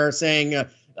out there saying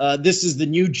this is the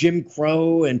new Jim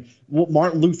Crow and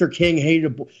Martin Luther King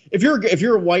hated if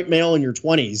you're a white male in your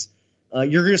 20s,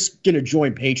 you're just going to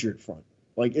join Patriot Front.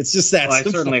 Like, it's just that. Well, I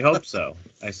certainly hope so.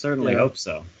 Hope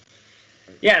so.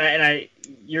 Yeah, and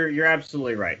you're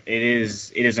absolutely right. It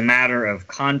is a matter of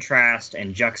contrast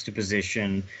and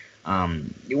juxtaposition.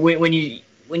 When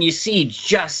you see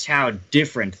just how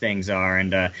different things are,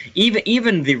 and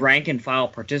even the rank and file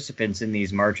participants in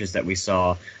these marches that we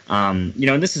saw, and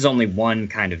this is only one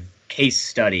kind of case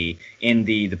study in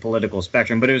the political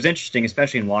spectrum, but it was interesting,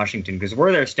 especially in Washington, because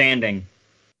we're there standing,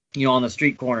 on the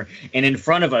street corner, and in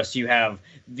front of us you have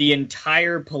the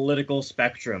entire political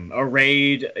spectrum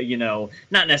arrayed,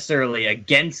 not necessarily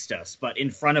against us, but in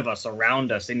front of us,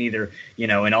 around us, in either,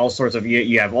 in all sorts of,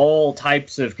 you have all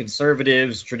types of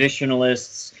conservatives,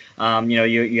 traditionalists,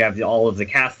 you have all of the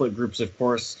Catholic groups, of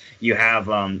course, you have,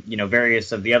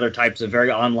 various of the other types of very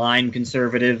online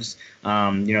conservatives,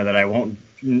 that I won't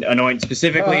anoint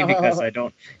specifically because I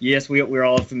don't. Yes, we're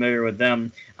all familiar with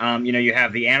them. You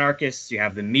have the anarchists, you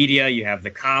have the media, you have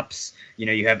the cops.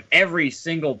 You have every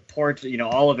single port.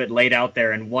 All of it laid out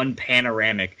there in one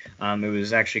panoramic. It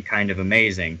was actually kind of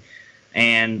amazing.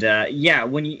 And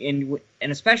and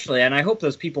especially, and I hope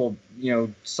those people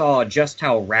saw just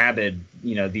how rabid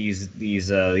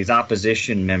these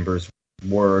opposition members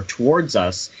were towards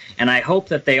us. And I hope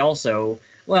that they also.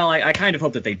 Well, I kind of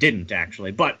hope that they didn't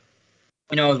actually, but.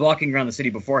 I was walking around the city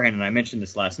beforehand, and I mentioned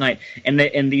this last night, and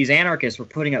these anarchists were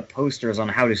putting up posters on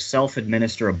how to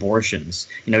self-administer abortions,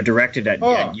 directed at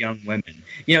young women.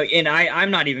 And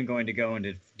I'm not even going to go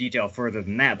into detail further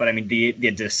than that, but I mean, the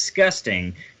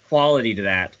disgusting quality to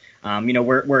that,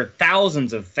 where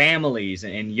thousands of families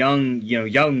and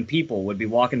young people would be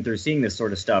walking through seeing this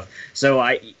sort of stuff. So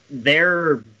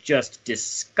their just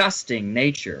disgusting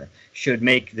nature should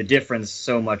make the difference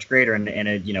so much greater, and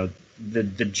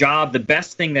the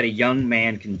best thing that a young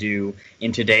man can do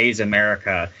in today's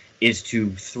America is to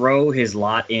throw his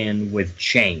lot in with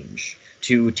change,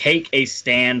 to take a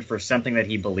stand for something that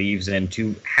he believes in,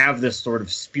 to have this sort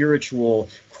of spiritual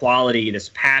quality,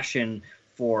 this passion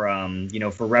for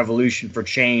for revolution, for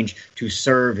change, to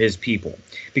serve his people,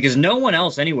 because no one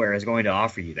else anywhere is going to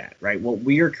offer you that, right? What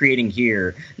we are creating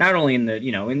here, not only in the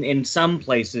in some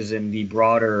places in the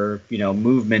broader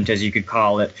movement, as you could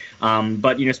call it,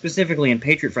 but specifically in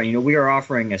Patriot Front, we are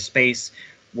offering a space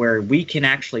where we can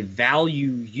actually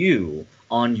value you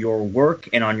on your work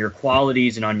and on your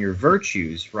qualities and on your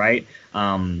virtues, right?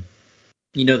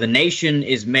 The nation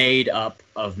is made up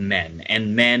of men,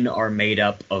 and men are made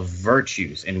up of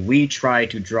virtues, and we try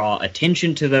to draw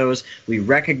attention to those, we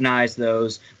recognize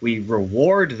those, we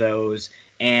reward those,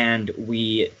 and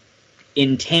we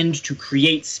intend to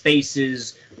create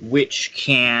spaces which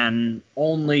can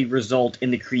only result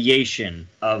in the creation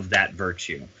of that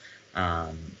virtue.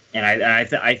 And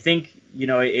I think,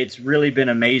 it's really been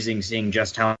amazing seeing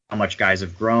just how much guys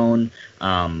have grown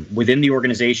within the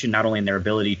organization, not only in their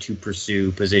ability to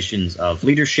pursue positions of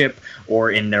leadership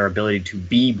or in their ability to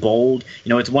be bold.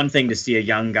 It's one thing to see a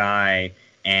young guy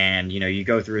and, you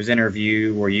go through his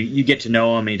interview or you get to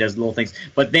know him and he does little things.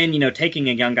 But then, taking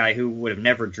a young guy who would have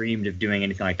never dreamed of doing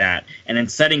anything like that and then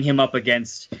setting him up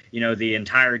against, the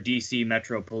entire D.C.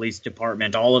 Metro Police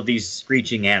Department, all of these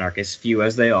screeching anarchists, few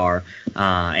as they are,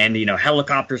 and,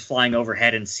 helicopters flying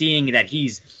overhead and seeing that he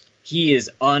is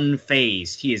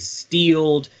unfazed. He is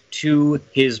steeled to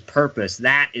his purpose.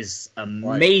 That is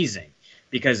amazing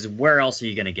because where else are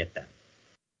you going to get that?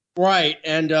 Right,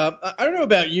 and I don't know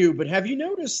about you, but have you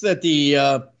noticed that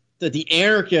the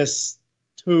anarchists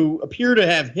who appear to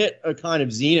have hit a kind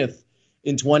of zenith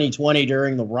in 2020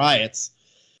 during the riots,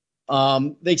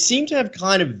 they seem to have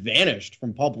kind of vanished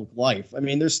from public life? I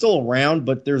mean, they're still around,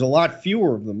 but there's a lot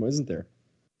fewer of them, isn't there?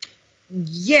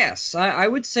 Yes, I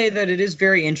would say that it is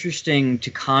very interesting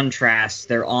to contrast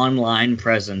their online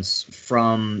presence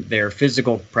from their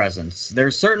physical presence.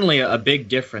 There's certainly a big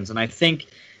difference, and I think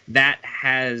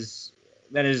it's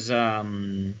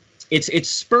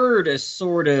spurred a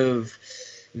sort of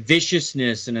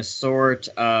viciousness and a sort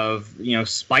of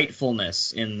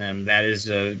spitefulness in them that is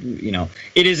it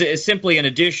is simply an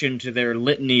addition to their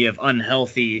litany of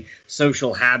unhealthy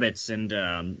social habits and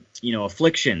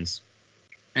afflictions.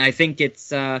 And I think it's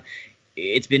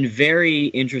been very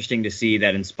interesting to see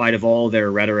that in spite of all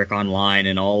their rhetoric online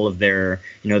and all of their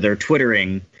their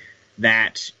twittering,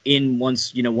 that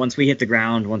once we hit the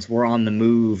ground, once we're on the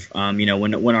move,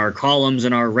 when our columns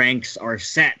and our ranks are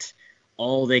set,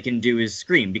 all they can do is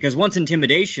scream. Because once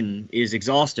intimidation is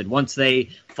exhausted, once they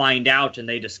find out and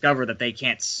they discover that they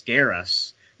can't scare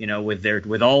us,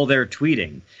 with all their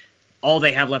tweeting, all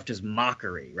they have left is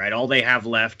mockery, right? All they have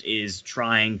left is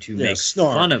trying to make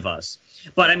fun of us.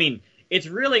 But I mean, it's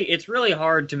really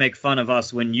hard to make fun of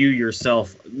us when you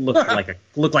yourself look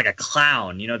like a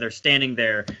clown. They're standing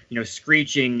there,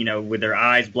 screeching, with their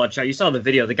eyes bloodshot. You saw the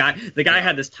video. The guy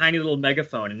had this tiny little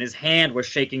megaphone, and his hand was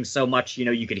shaking so much,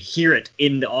 you could hear it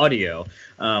in the audio.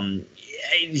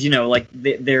 Like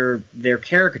they're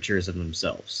caricatures of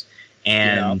themselves.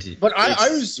 And but I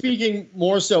was speaking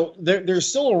more so. They're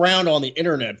still around on the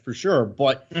internet for sure,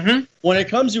 but when it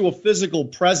comes to a physical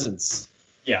presence.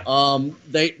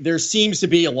 There seems to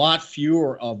be a lot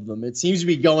fewer of them. It seems to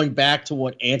be going back to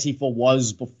what Antifa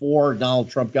was before Donald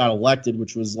Trump got elected,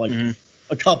 which was like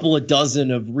a couple of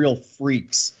dozen of real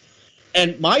freaks.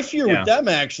 And my fear with them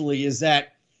actually is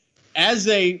that as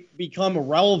they become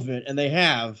irrelevant, and they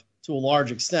have to a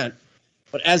large extent,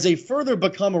 but as they further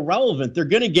become irrelevant, they're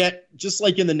going to get, just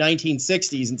like in the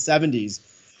 1960s and 70s,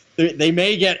 they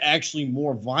may get actually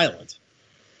more violent.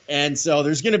 And so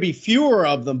there's going to be fewer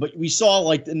of them. But we saw,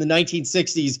 like in the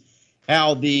 1960s,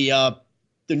 how the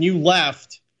new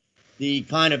left, the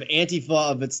kind of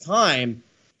Antifa of its time,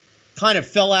 kind of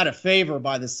fell out of favor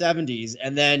by the 70s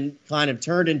and then kind of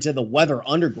turned into the Weather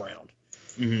Underground,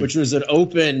 which was an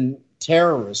open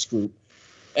terrorist group.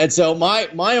 And so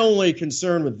my only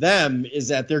concern with them is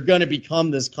that they're going to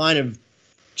become this kind of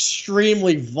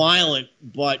extremely violent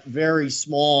but very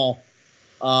small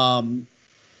kind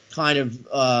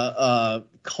of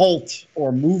cult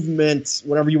or movement,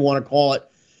 whatever you want to call it.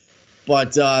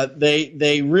 But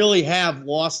they really have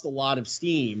lost a lot of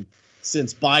steam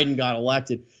since Biden got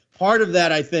elected. Part of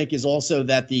that, I think, is also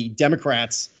that the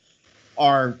Democrats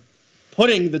are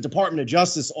putting the Department of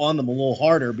Justice on them a little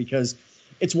harder, because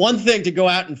it's one thing to go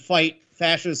out and fight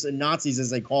fascists and Nazis, as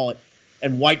they call it,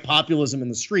 and white populism in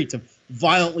the street, to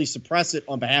violently suppress it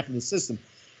on behalf of the system.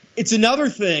 It's another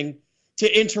thing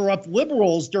to interrupt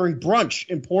liberals during brunch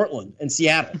in Portland and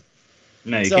Seattle.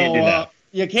 No, you can't do that.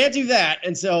 You can't do that.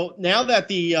 And so now that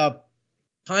the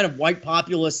kind of white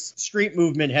populist street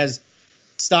movement has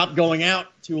stopped going out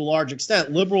to a large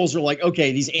extent, liberals are like,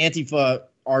 okay, these Antifa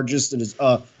are just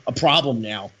a problem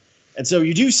now. And so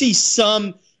you do see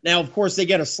some. Now, of course, they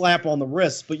get a slap on the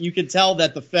wrist, but you can tell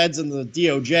that the feds and the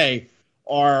DOJ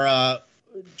are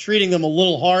treating them a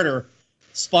little harder,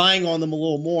 spying on them a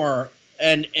little more,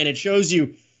 and it shows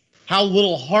you how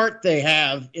little heart they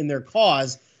have in their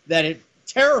cause, that it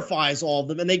terrifies all of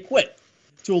them, and they quit.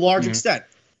 to a large extent.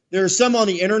 There are some on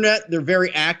the internet; they're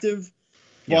very active,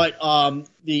 but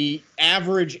the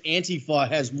average Antifa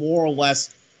has more or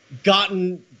less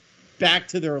gotten back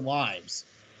to their lives.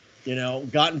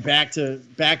 Gotten back to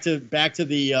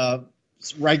the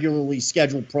regularly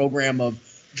scheduled program of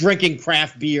drinking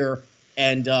craft beer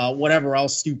and whatever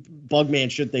else stupid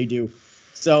bugman shit they do.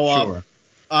 So,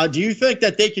 do you think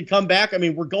that they could come back? I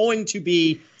mean, we're going to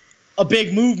be a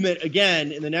big movement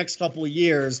again in the next couple of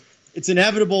years. It's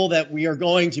inevitable that we are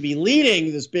going to be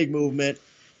leading this big movement.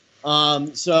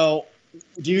 So,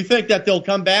 do you think that they'll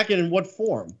come back, and in what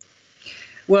form?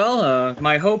 Well,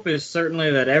 my hope is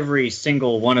certainly that every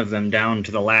single one of them, down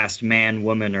to the last man,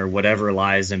 woman, or whatever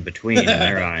lies in between in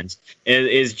their minds,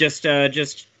 is just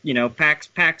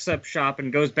packs up shop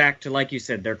and goes back to, like you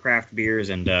said, their craft beers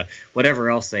and whatever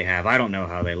else they have. I don't know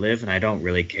how they live, and I don't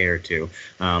really care to.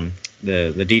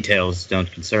 The details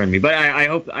don't concern me, but I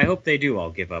hope they do all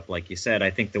give up. Like you said, I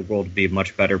think the world would be a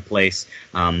much better place.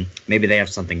 Maybe they have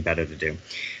something better to do.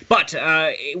 But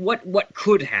what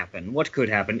could happen? What could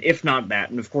happen if not that?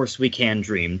 And of course, we can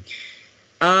dream.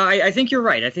 I think you're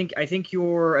right. I think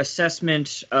your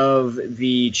assessment of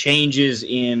the changes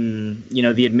in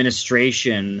the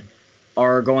administration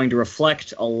are going to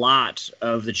reflect a lot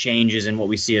of the changes in what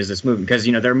we see as this movement, because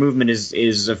their movement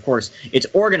is of course it's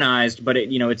organized, but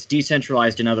it's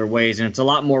decentralized in other ways, and it's a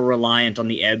lot more reliant on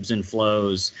the ebbs and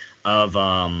flows of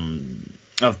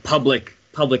public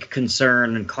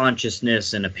concern and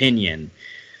consciousness and opinion.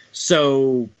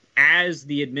 So as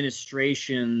the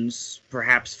administrations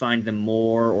perhaps find them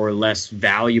more or less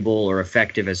valuable or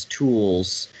effective as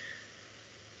tools,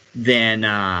 then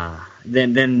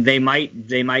they might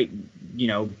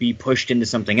be pushed into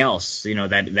something else,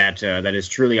 that is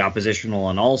truly oppositional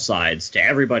on all sides to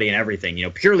everybody and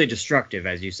everything, purely destructive,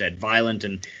 as you said, violent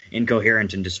and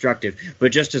incoherent and destructive,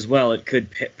 but just as well it could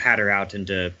patter out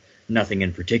into nothing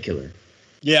in particular.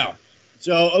 Yeah.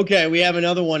 So, okay, we have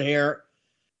another one here.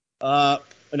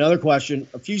 Another question.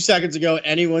 A few seconds ago,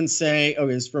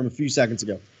 it's from a few seconds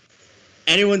ago.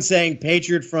 Anyone saying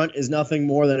Patriot Front is nothing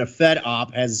more than a Fed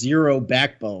op has zero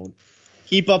backbone.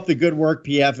 Keep up the good work,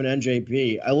 PF and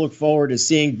NJP. I look forward to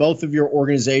seeing both of your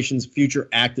organizations' future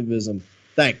activism.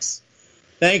 Thanks.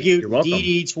 Thank you,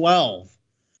 DD12.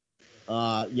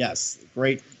 Yes,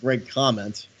 great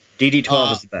comment.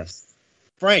 DD12 is the best.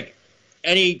 Frank,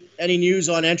 any news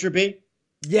on Entropy?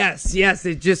 Yes,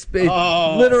 it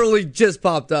literally just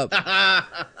popped up.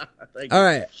 All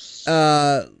right.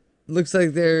 Looks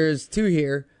like there's two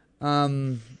here.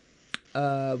 We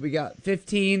got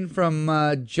 15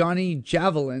 from Johnny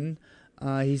Javelin.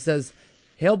 He says,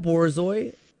 "Hail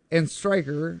Borzoi and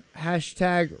Striker,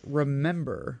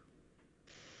 #remember."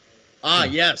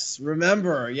 Yes,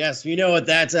 remember. Yes, you know what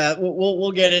that's at.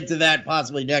 We'll get into that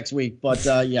possibly next week, but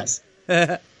yes.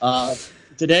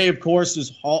 Today, of course,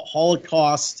 is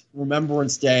Holocaust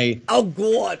Remembrance Day. Oh,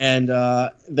 God. And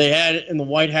they had, in the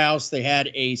White House, they had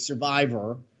a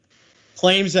survivor,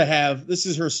 claims to have, this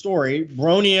is her story,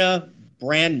 Bronia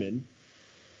Brandman.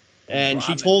 And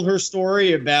she told her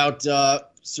story about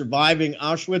surviving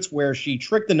Auschwitz, where she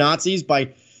tricked the Nazis by,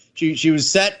 she was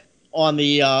set on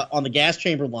the gas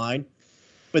chamber line,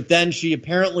 but then she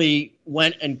apparently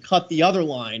went and cut the other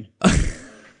line.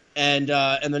 And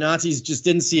the Nazis just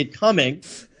didn't see it coming.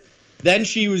 Then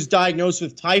she was diagnosed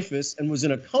with typhus and was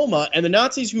in a coma. And the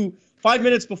Nazis, who 5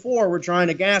 minutes before were trying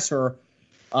to gas her,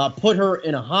 put her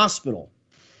in a hospital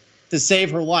to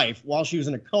save her life while she was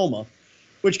in a coma,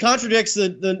 which contradicts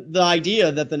the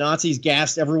idea that the Nazis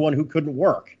gassed everyone who couldn't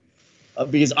work.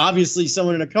 Because obviously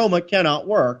someone in a coma cannot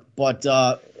work. But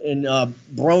in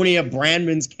Bronia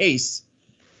Brandman's case,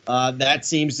 that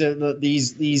seems to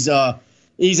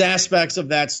these aspects of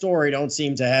that story don't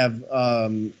seem to have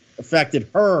affected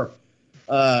her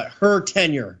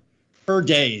tenure, her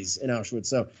days in Auschwitz.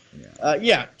 So,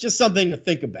 just something to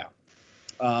think about.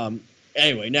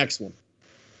 Anyway, next one.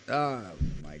 Oh,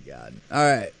 my God. All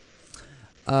right.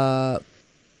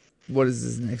 What is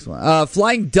this next one?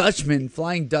 Flying Dutchman.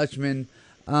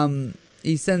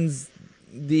 He sends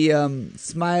the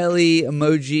smiley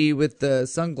emoji with the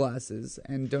sunglasses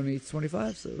and donates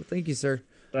 25. So thank you, sir.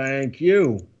 Thank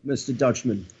you, Mr.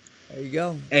 Dutchman. There you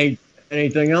go. Hey,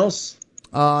 anything else?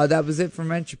 That was it from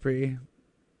Entropy.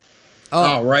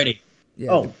 Oh, righty.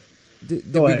 Yeah.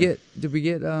 Did we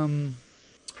get?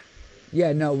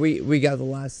 Yeah, no, we got the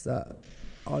last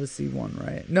Odyssey one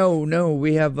right. No,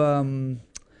 we have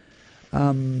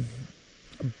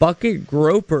Bucket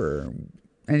Groper,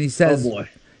 and he says, "Oh boy,"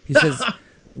 he says,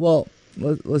 "Well,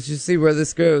 let's just see where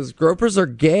this goes. Gropers are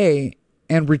gay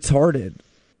and retarded.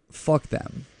 Fuck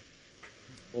them."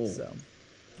 Oh. So,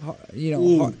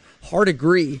 hard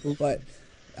agree, but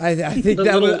I think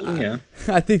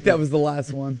I think that was the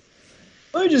last one.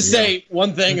 Let me just say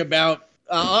one thing about.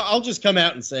 I'll just come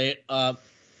out and say it.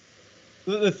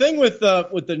 The thing with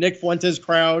the Nick Fuentes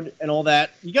crowd and all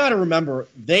that, you got to remember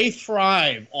they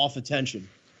thrive off attention,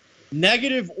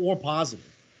 negative or positive.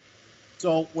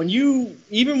 So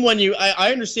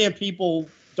I understand people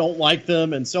don't like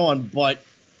them and so on, but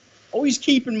always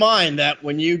keep in mind that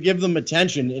when you give them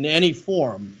attention in any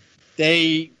form,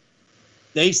 they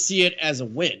see it as a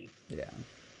win. Yeah.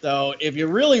 So if you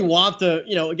really want to,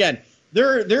 again,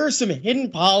 there are some hidden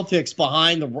politics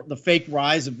behind the fake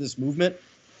rise of this movement.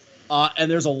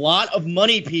 And there's a lot of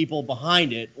money people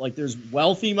behind it. Like, there's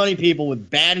wealthy money people with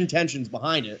bad intentions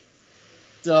behind it.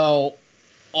 So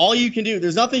all you can do,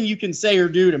 there's nothing you can say or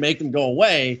do to make them go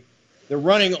away. They're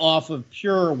running off of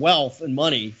pure wealth and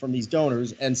money from these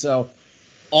donors. And so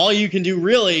all you can do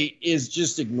really is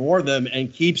just ignore them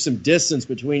and keep some distance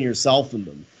between yourself and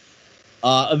them.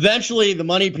 Eventually, the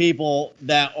money people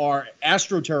that are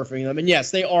astroturfing them, and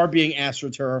yes, they are being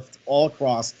astroturfed all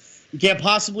across. You can't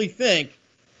possibly think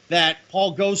that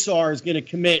Paul Gosar is going to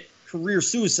commit career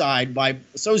suicide by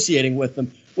associating with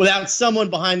them without someone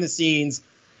behind the scenes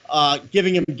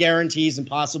giving him guarantees and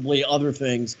possibly other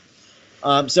things.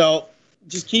 So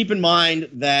just keep in mind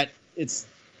that it's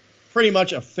pretty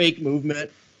much a fake movement,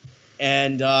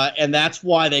 and that's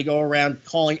why they go around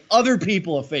calling other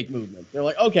people a fake movement. They're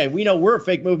like, okay, we know we're a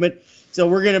fake movement, so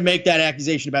we're going to make that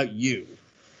accusation about you.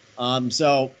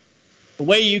 So the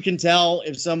way you can tell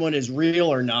if someone is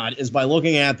real or not is by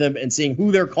looking at them and seeing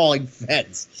who they're calling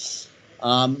feds.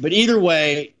 But either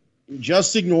way,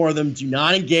 just ignore them. Do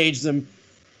not engage them.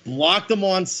 Block them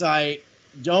on site.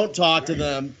 Don't talk to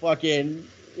them. Fucking,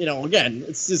 again,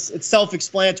 it's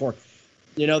self-explanatory.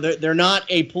 They're not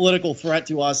a political threat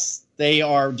to us. They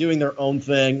are doing their own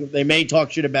thing. They may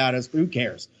talk shit about us, but who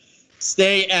cares?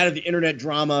 Stay out of the internet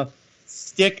drama.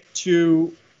 Stick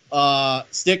to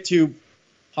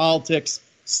politics,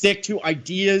 stick to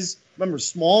ideas. Remember,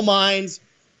 small minds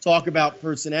talk about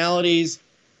personalities.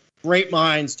 Great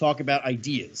minds talk about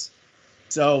ideas.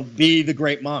 So be the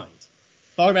great mind.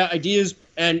 Talk about ideas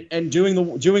and doing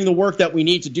the work that we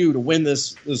need to do to win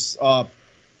this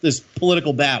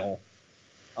political battle.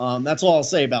 That's all I'll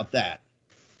say about that.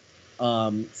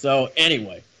 So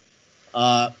anyway,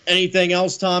 anything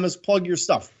else, Thomas? Plug your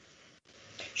stuff.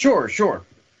 Sure.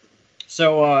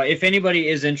 So if anybody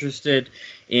is interested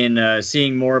in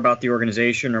seeing more about the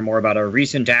organization or more about our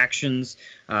recent actions,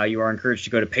 you are encouraged to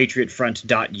go to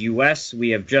patriotfront.us. We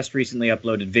have just recently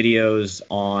uploaded videos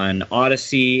on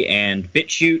Odyssey and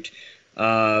BitChute.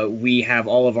 We have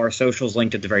all of our socials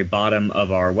linked at the very bottom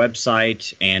of our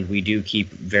website, and we do keep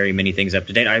very many things up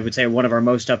to date. I would say one of our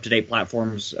most up-to-date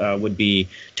platforms would be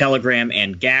Telegram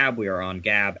and Gab. We are on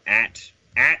Gab at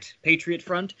Patriot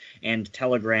Front and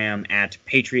Telegram at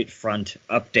Patriot Front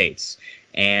Updates.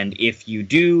 And if you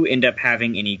do end up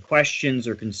having any questions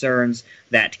or concerns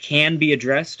that can be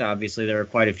addressed, obviously there are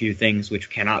quite a few things which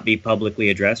cannot be publicly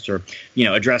addressed or,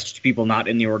 addressed to people not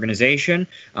in the organization.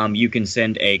 You can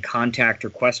send a contact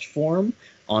request form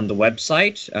on the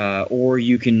website, or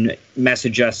you can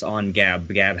message us on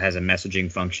Gab. Gab has a messaging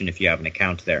function if you have an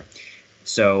account there.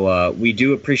 So we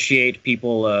do appreciate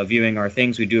people viewing our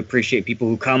things. We do appreciate people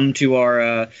who come to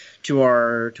our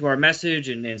message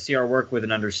and see our work with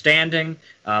an understanding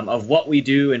of what we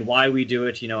do and why we do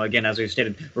it. Again, as we've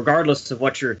stated, regardless of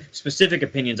what your specific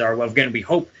opinions are, well, again, we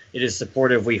hope it is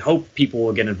supportive. We hope people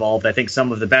will get involved. I think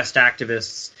some of the best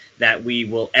activists that we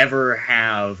will ever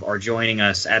have are joining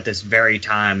us at this very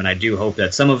time, and I do hope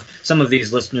that some of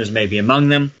these listeners may be among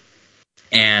them.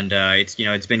 And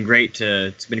it's been great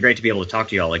to be able to talk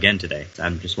to you all again today. I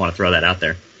just want to throw that out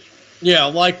there. Yeah,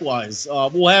 likewise.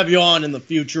 We'll have you on in the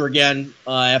future again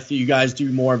after you guys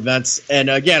do more events. And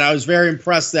again, I was very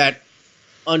impressed that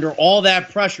under all that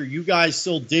pressure, you guys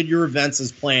still did your events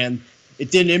as planned. It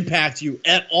didn't impact you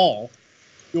at all.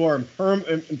 You are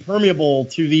impermeable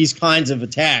to these kinds of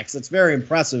attacks. That's very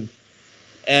impressive.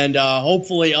 And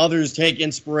hopefully others take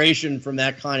inspiration from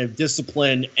that kind of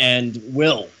discipline and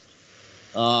will.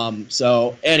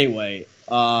 So anyway,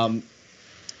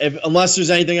 unless there's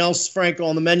anything else, Frank,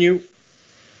 on the menu,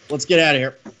 let's get out of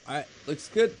here. All right. Looks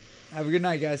good. Have a good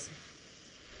night, guys.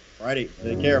 Alrighty.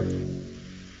 Take care.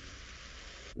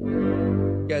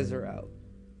 You guys are out.